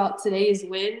more about today's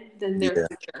win than their Yeah.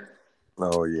 future.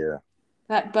 Oh yeah.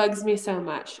 That bugs me so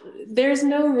much. There's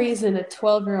no reason a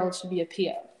 12-year-old should be a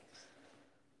PO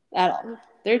at all.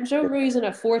 There's no reason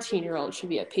a 14-year-old should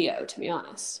be a PO, to be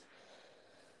honest.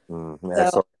 And So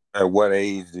so, at what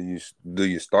age do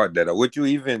you start that? Or would you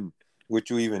even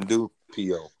do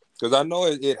PO? Because I know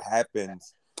it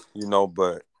happens,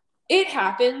 but it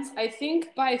happens. I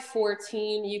think by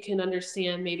 14, you can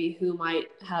understand maybe who might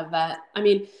have that. I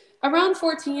mean, around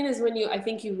 14 is when I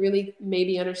think you really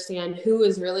maybe understand who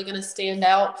is really going to stand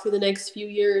out for the next few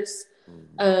years.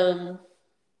 Um,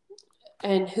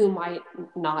 and who might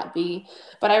not be.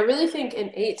 But I really think in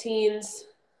 18s,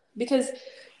 because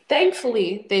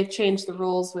thankfully they've changed the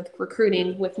rules with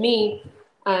recruiting. With me,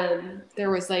 there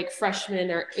was like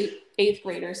freshmen or eighth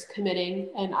graders committing,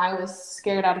 and I was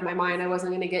scared out of my mind. I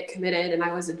wasn't going to get committed, and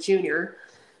I was a junior.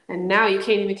 And now you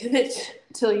can't even commit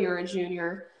till you're a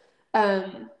junior.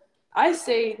 I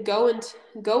say go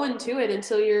into it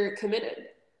until you're committed.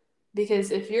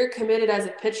 Because if you're committed as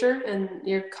a pitcher and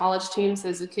your college team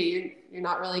says, okay, you're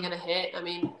not really going to hit, I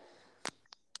mean,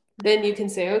 then you can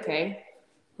say, okay,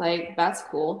 like, that's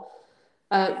cool.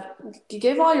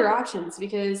 Give all your options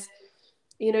because,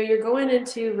 you're going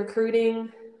into recruiting.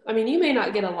 I mean, you may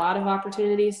not get a lot of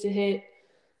opportunities to hit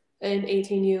an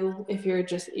 18U if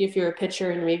you're a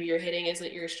pitcher and maybe your hitting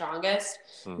isn't your strongest.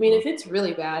 I mean, if it's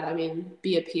really bad, I mean,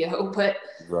 be a PO. But,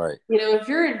 right. if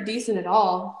you're decent at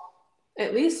all,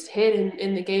 at least hit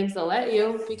in the games they'll let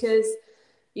you because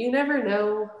you never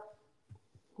know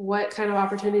what kind of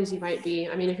opportunities you might be.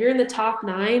 I mean, if you're in the top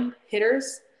 9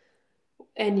 hitters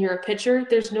and you're a pitcher,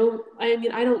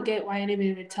 I don't get why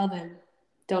anybody would tell them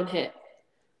don't hit.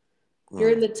 If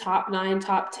you're in the top 9,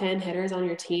 top 10 hitters on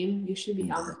your team, you should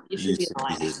be you should You be in should the be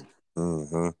lineup. hitting.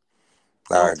 Mm-hmm.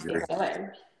 I Don't stay agree.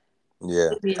 there. Yeah,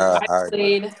 I mean, I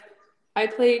agree. I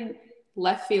played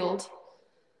left field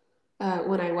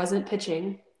when I wasn't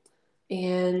pitching,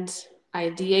 and I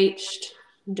DH'd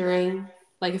during,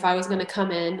 like, if I was going to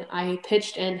come in, I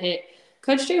pitched and hit.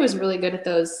 Coach J was really good at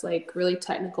those, like, really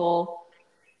technical,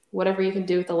 whatever you can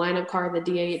do with the lineup card, the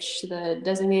DH, the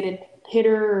designated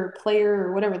hitter or player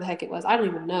or whatever the heck it was. I don't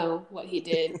even know what he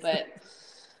did, but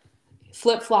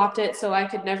flip-flopped it so I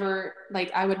could never,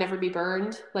 like, I would never be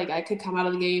burned. Like, I could come out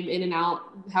of the game in and out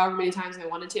however many times I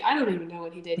wanted to. I don't even know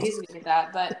what he did. He's good at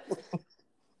that, but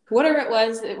whatever it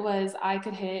was I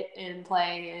could hit and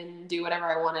play and do whatever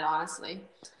I wanted, honestly.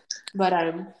 But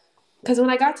because when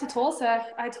I got to Tulsa,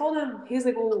 I told him, he was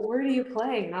like, well, where do you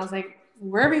play? And I was like,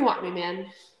 wherever you want me, man.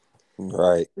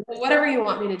 Right. Whatever you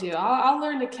want me to do. I'll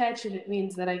learn to catch if it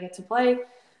means that I get to play.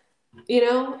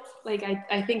 Like,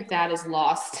 I think that is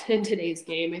lost in today's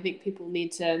game. I think people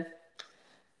need to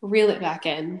reel it back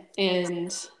in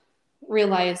and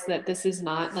realize that this is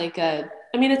not like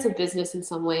it's a business in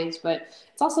some ways, but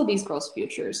it's also these girls'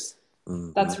 futures.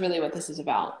 Mm-hmm. That's really what this is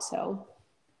about. So,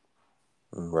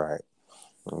 Right.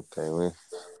 Okay. Well,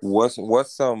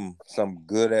 what's some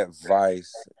good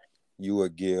advice you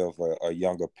would give a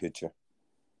younger pitcher?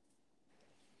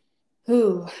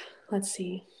 let's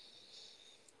see.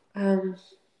 It's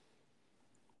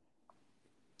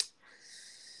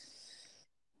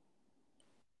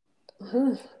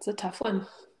a tough one.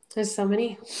 There's so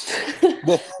many.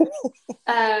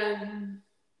 I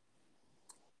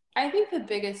think the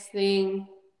biggest thing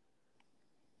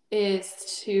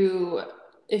is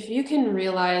if you can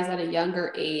realize at a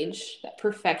younger age that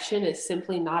perfection is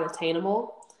simply not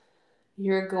attainable,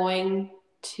 you're going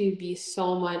to be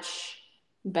so much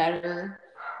better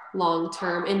long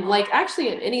term. And, like, actually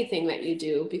in anything that you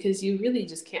do, because you really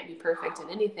just can't be perfect in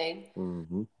anything.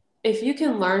 Mm-hmm. If you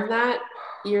can learn that,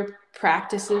 your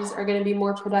practices are going to be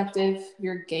more productive.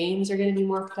 Your games are going to be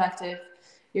more productive.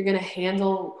 You're going to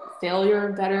handle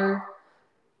failure better.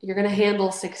 You're going to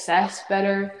handle success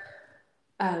better.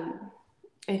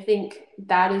 I think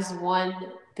that is one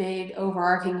big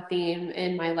overarching theme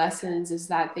in my lessons is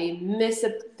that they miss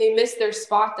their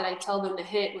spot that I tell them to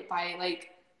hit by, like,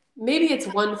 maybe it's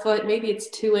 1 foot, maybe it's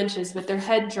 2 inches, but their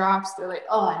head drops. They're like,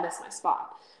 oh, I missed my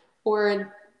spot.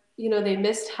 Or, they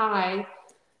missed high,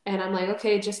 and I'm like,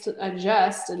 okay, just to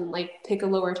adjust and like pick a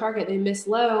lower target. They miss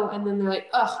low, and then they're like,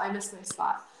 oh, I missed my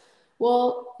spot.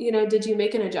 Well, did you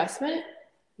make an adjustment?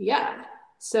 Yeah.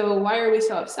 So why are we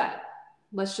so upset?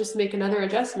 Let's just make another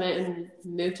adjustment and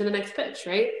move to the next pitch,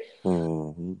 right?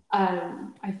 Mm-hmm.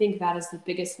 I think that is the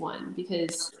biggest one,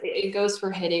 because it goes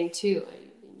for hitting too.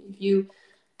 If you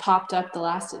popped up the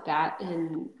last at bat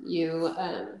and you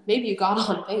maybe you got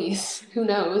on base, who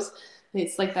knows?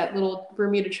 It's like that little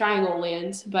Bermuda Triangle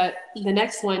land. But the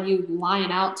next one, you line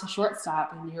out to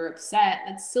shortstop and you're upset.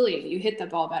 That's silly. You hit the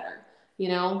ball better,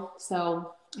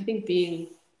 So I think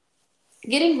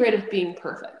getting rid of being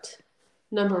perfect,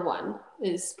 number one,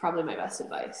 is probably my best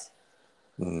advice.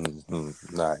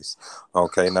 Mm-hmm. Nice.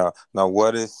 Okay. Now,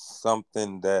 what is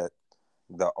something that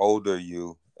the older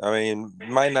you, I mean,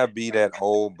 might not be that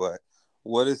old, but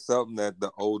what is something that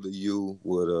the older you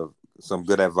would have, some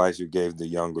good advice you gave the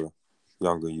younger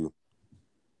you?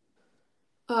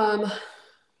 Um,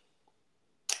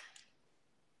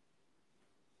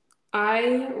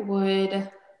 I would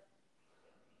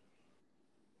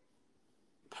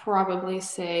probably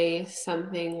say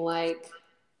something like,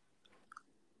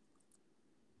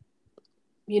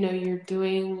 you're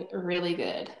doing really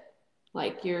good.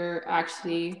 Like, you're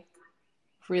actually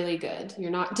really good.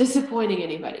 You're not disappointing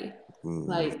anybody.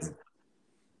 Like,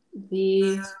 Mm-hmm.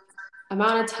 the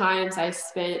amount of times I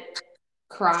spent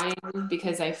crying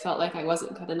because I felt like I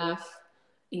wasn't good enough,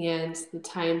 and the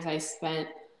times I spent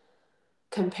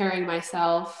comparing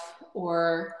myself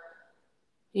or,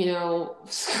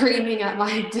 screaming at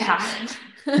my dad.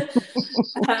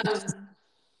 um,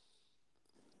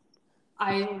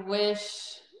 I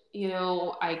wish,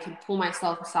 I could pull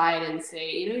myself aside and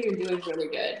say, you're doing really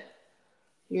good.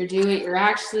 You're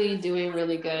actually doing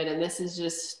really good. And this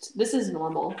is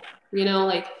normal.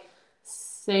 Like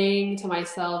saying to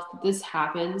myself that this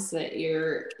happens, that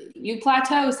you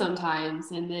plateau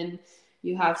sometimes, and then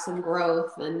you have some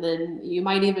growth, and then you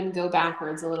might even go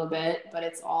backwards a little bit, but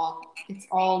it's all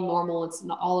normal. It's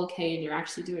not all okay. And you're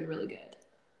actually doing really good.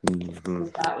 Mm-hmm.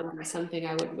 And that would be something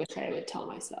I would wish I would tell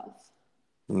myself.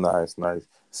 Nice, nice.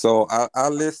 So I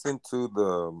listened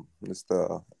to it's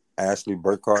the Ashley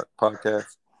Burkhart podcast,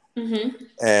 Mm-hmm.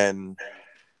 and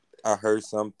I heard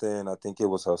something. I think it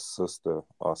was her sister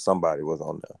or somebody was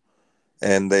on there,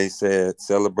 and they said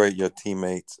celebrate your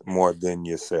teammates more than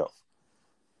yourself.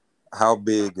 How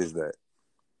big is that?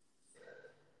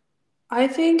 I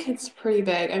think it's pretty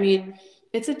big. I mean,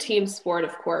 it's a team sport,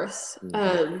 of course.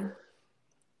 Mm-hmm.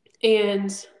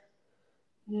 And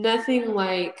nothing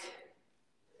like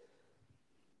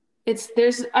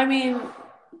I mean,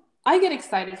 I get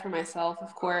excited for myself,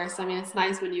 of course. I mean, it's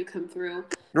nice when you come through.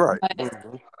 Right. But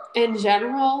Mm-hmm. in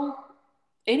general,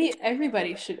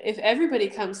 everybody should, if everybody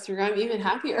comes through, I'm even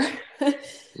happier.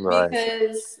 Right.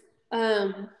 Because,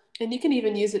 and you can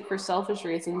even use it for selfish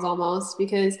reasons almost,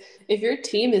 because if your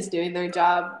team is doing their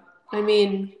job, I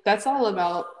mean, that's all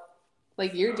about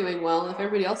like you're doing well if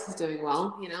everybody else is doing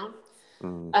well.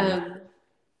 Mm-hmm. Um,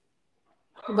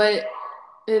 but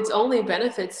it only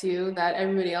benefits you that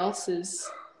everybody else is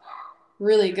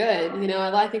really good.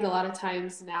 I think a lot of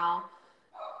times now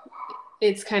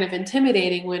it's kind of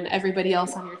intimidating when everybody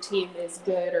else on your team is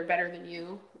good or better than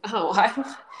you.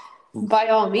 Oh, by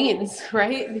all means,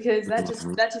 right? Because that just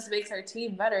Mm-hmm. that just makes our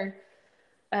team better.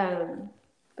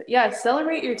 But yeah,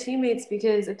 celebrate your teammates,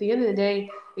 because at the end of the day,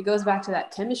 it goes back to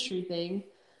that chemistry thing.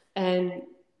 And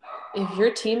if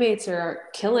your teammates are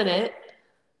killing it,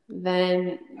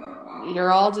 then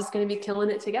you're all just going to be killing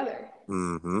it together.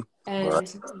 Mm-hmm.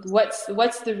 Right. And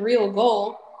what's the real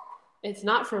goal? It's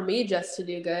not for me just to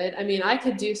do good. I mean, I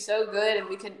could do so good, and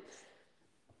we could,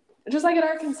 just like at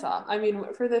Arkansas. I mean,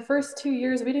 for the first 2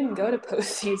 years, we didn't go to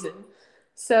postseason,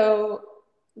 so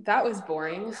that was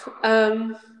boring.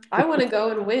 I want to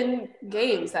go and win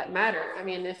games that matter. I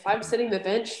mean, if I'm sitting the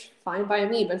bench, fine by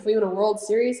me. But if we win a World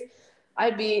Series,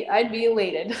 I'd be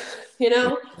elated. you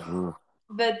know, Mm-hmm.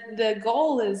 the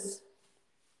goal is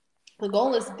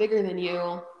bigger than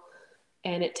you,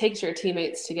 and it takes your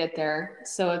teammates to get there.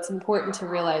 So it's important to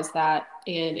realize that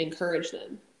and encourage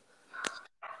them.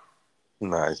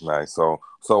 Nice, nice. So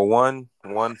one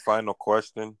final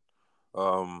question.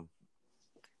 Um,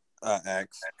 I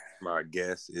asked my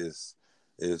guest is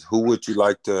who would you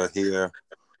like to hear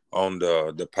on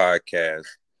the podcast?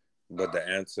 But the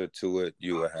answer to it,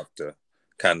 you will have to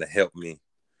kind of help me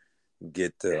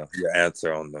get your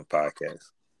answer on the podcast.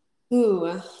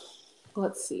 Ooh,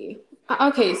 let's see.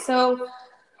 Okay, so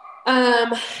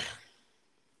um,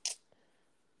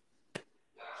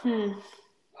 hmm,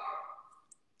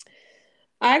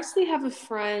 I actually have a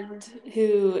friend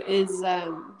who is,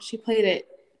 she played at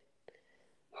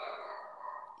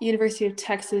University of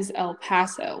Texas, El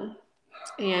Paso.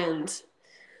 And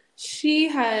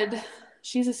she's a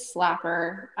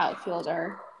slapper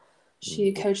outfielder.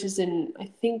 She coaches in, I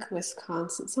think,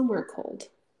 Wisconsin, somewhere cold.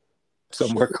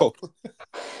 Somewhere cold.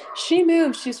 She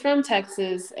moved. She's from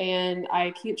Texas, and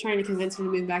I keep trying to convince her to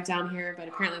move back down here, but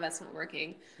apparently that's not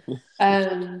working.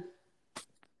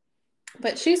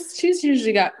 But she's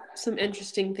usually got some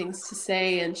interesting things to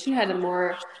say, and she had a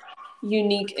more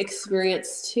unique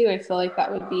experience too. I feel like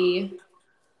that would be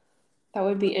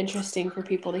interesting for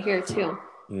people to hear too.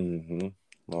 Mm-hmm.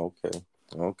 Okay.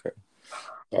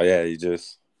 Oh yeah,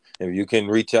 if you can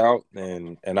reach out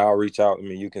and I'll reach out. I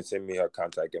mean, you can send me her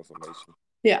contact information.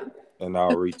 Yeah. And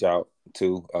I'll reach out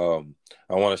too.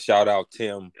 I want to shout out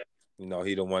Tim. You know,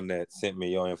 he the one that sent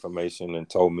me your information and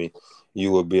told me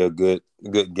you would be a good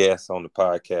guest on the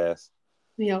podcast.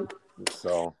 Yep.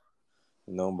 So,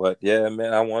 but yeah,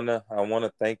 man, I wanna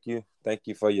thank you. Thank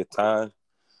you for your time.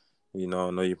 You know, I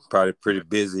know you're probably pretty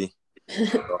busy.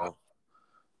 So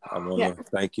I wanna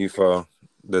thank you for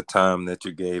the time that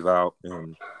you gave out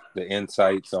and the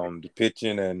insights on the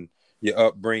pitching and your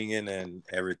upbringing and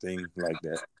everything like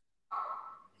that.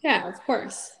 Yeah, of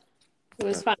course. It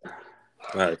was fun.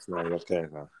 All right, okay.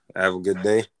 Have a good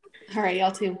day. All right,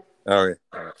 y'all too. All right.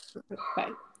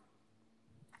 Bye.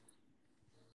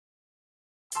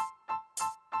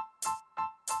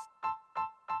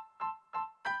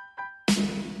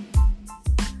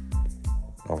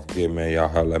 Don't forget, man, y'all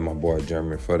holla at my boy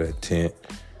Jeremy for that tent.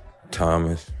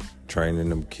 Thomas, training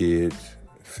them kids,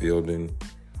 fielding,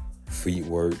 feet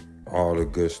work, all the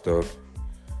good stuff.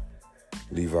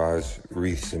 Levi's,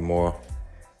 Reese, and more.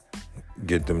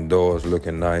 Get them doors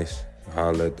looking nice.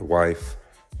 Holla at the wife.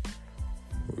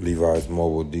 Levi's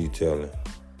Mobile Detailing.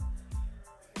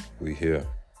 We here.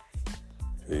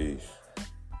 Peace.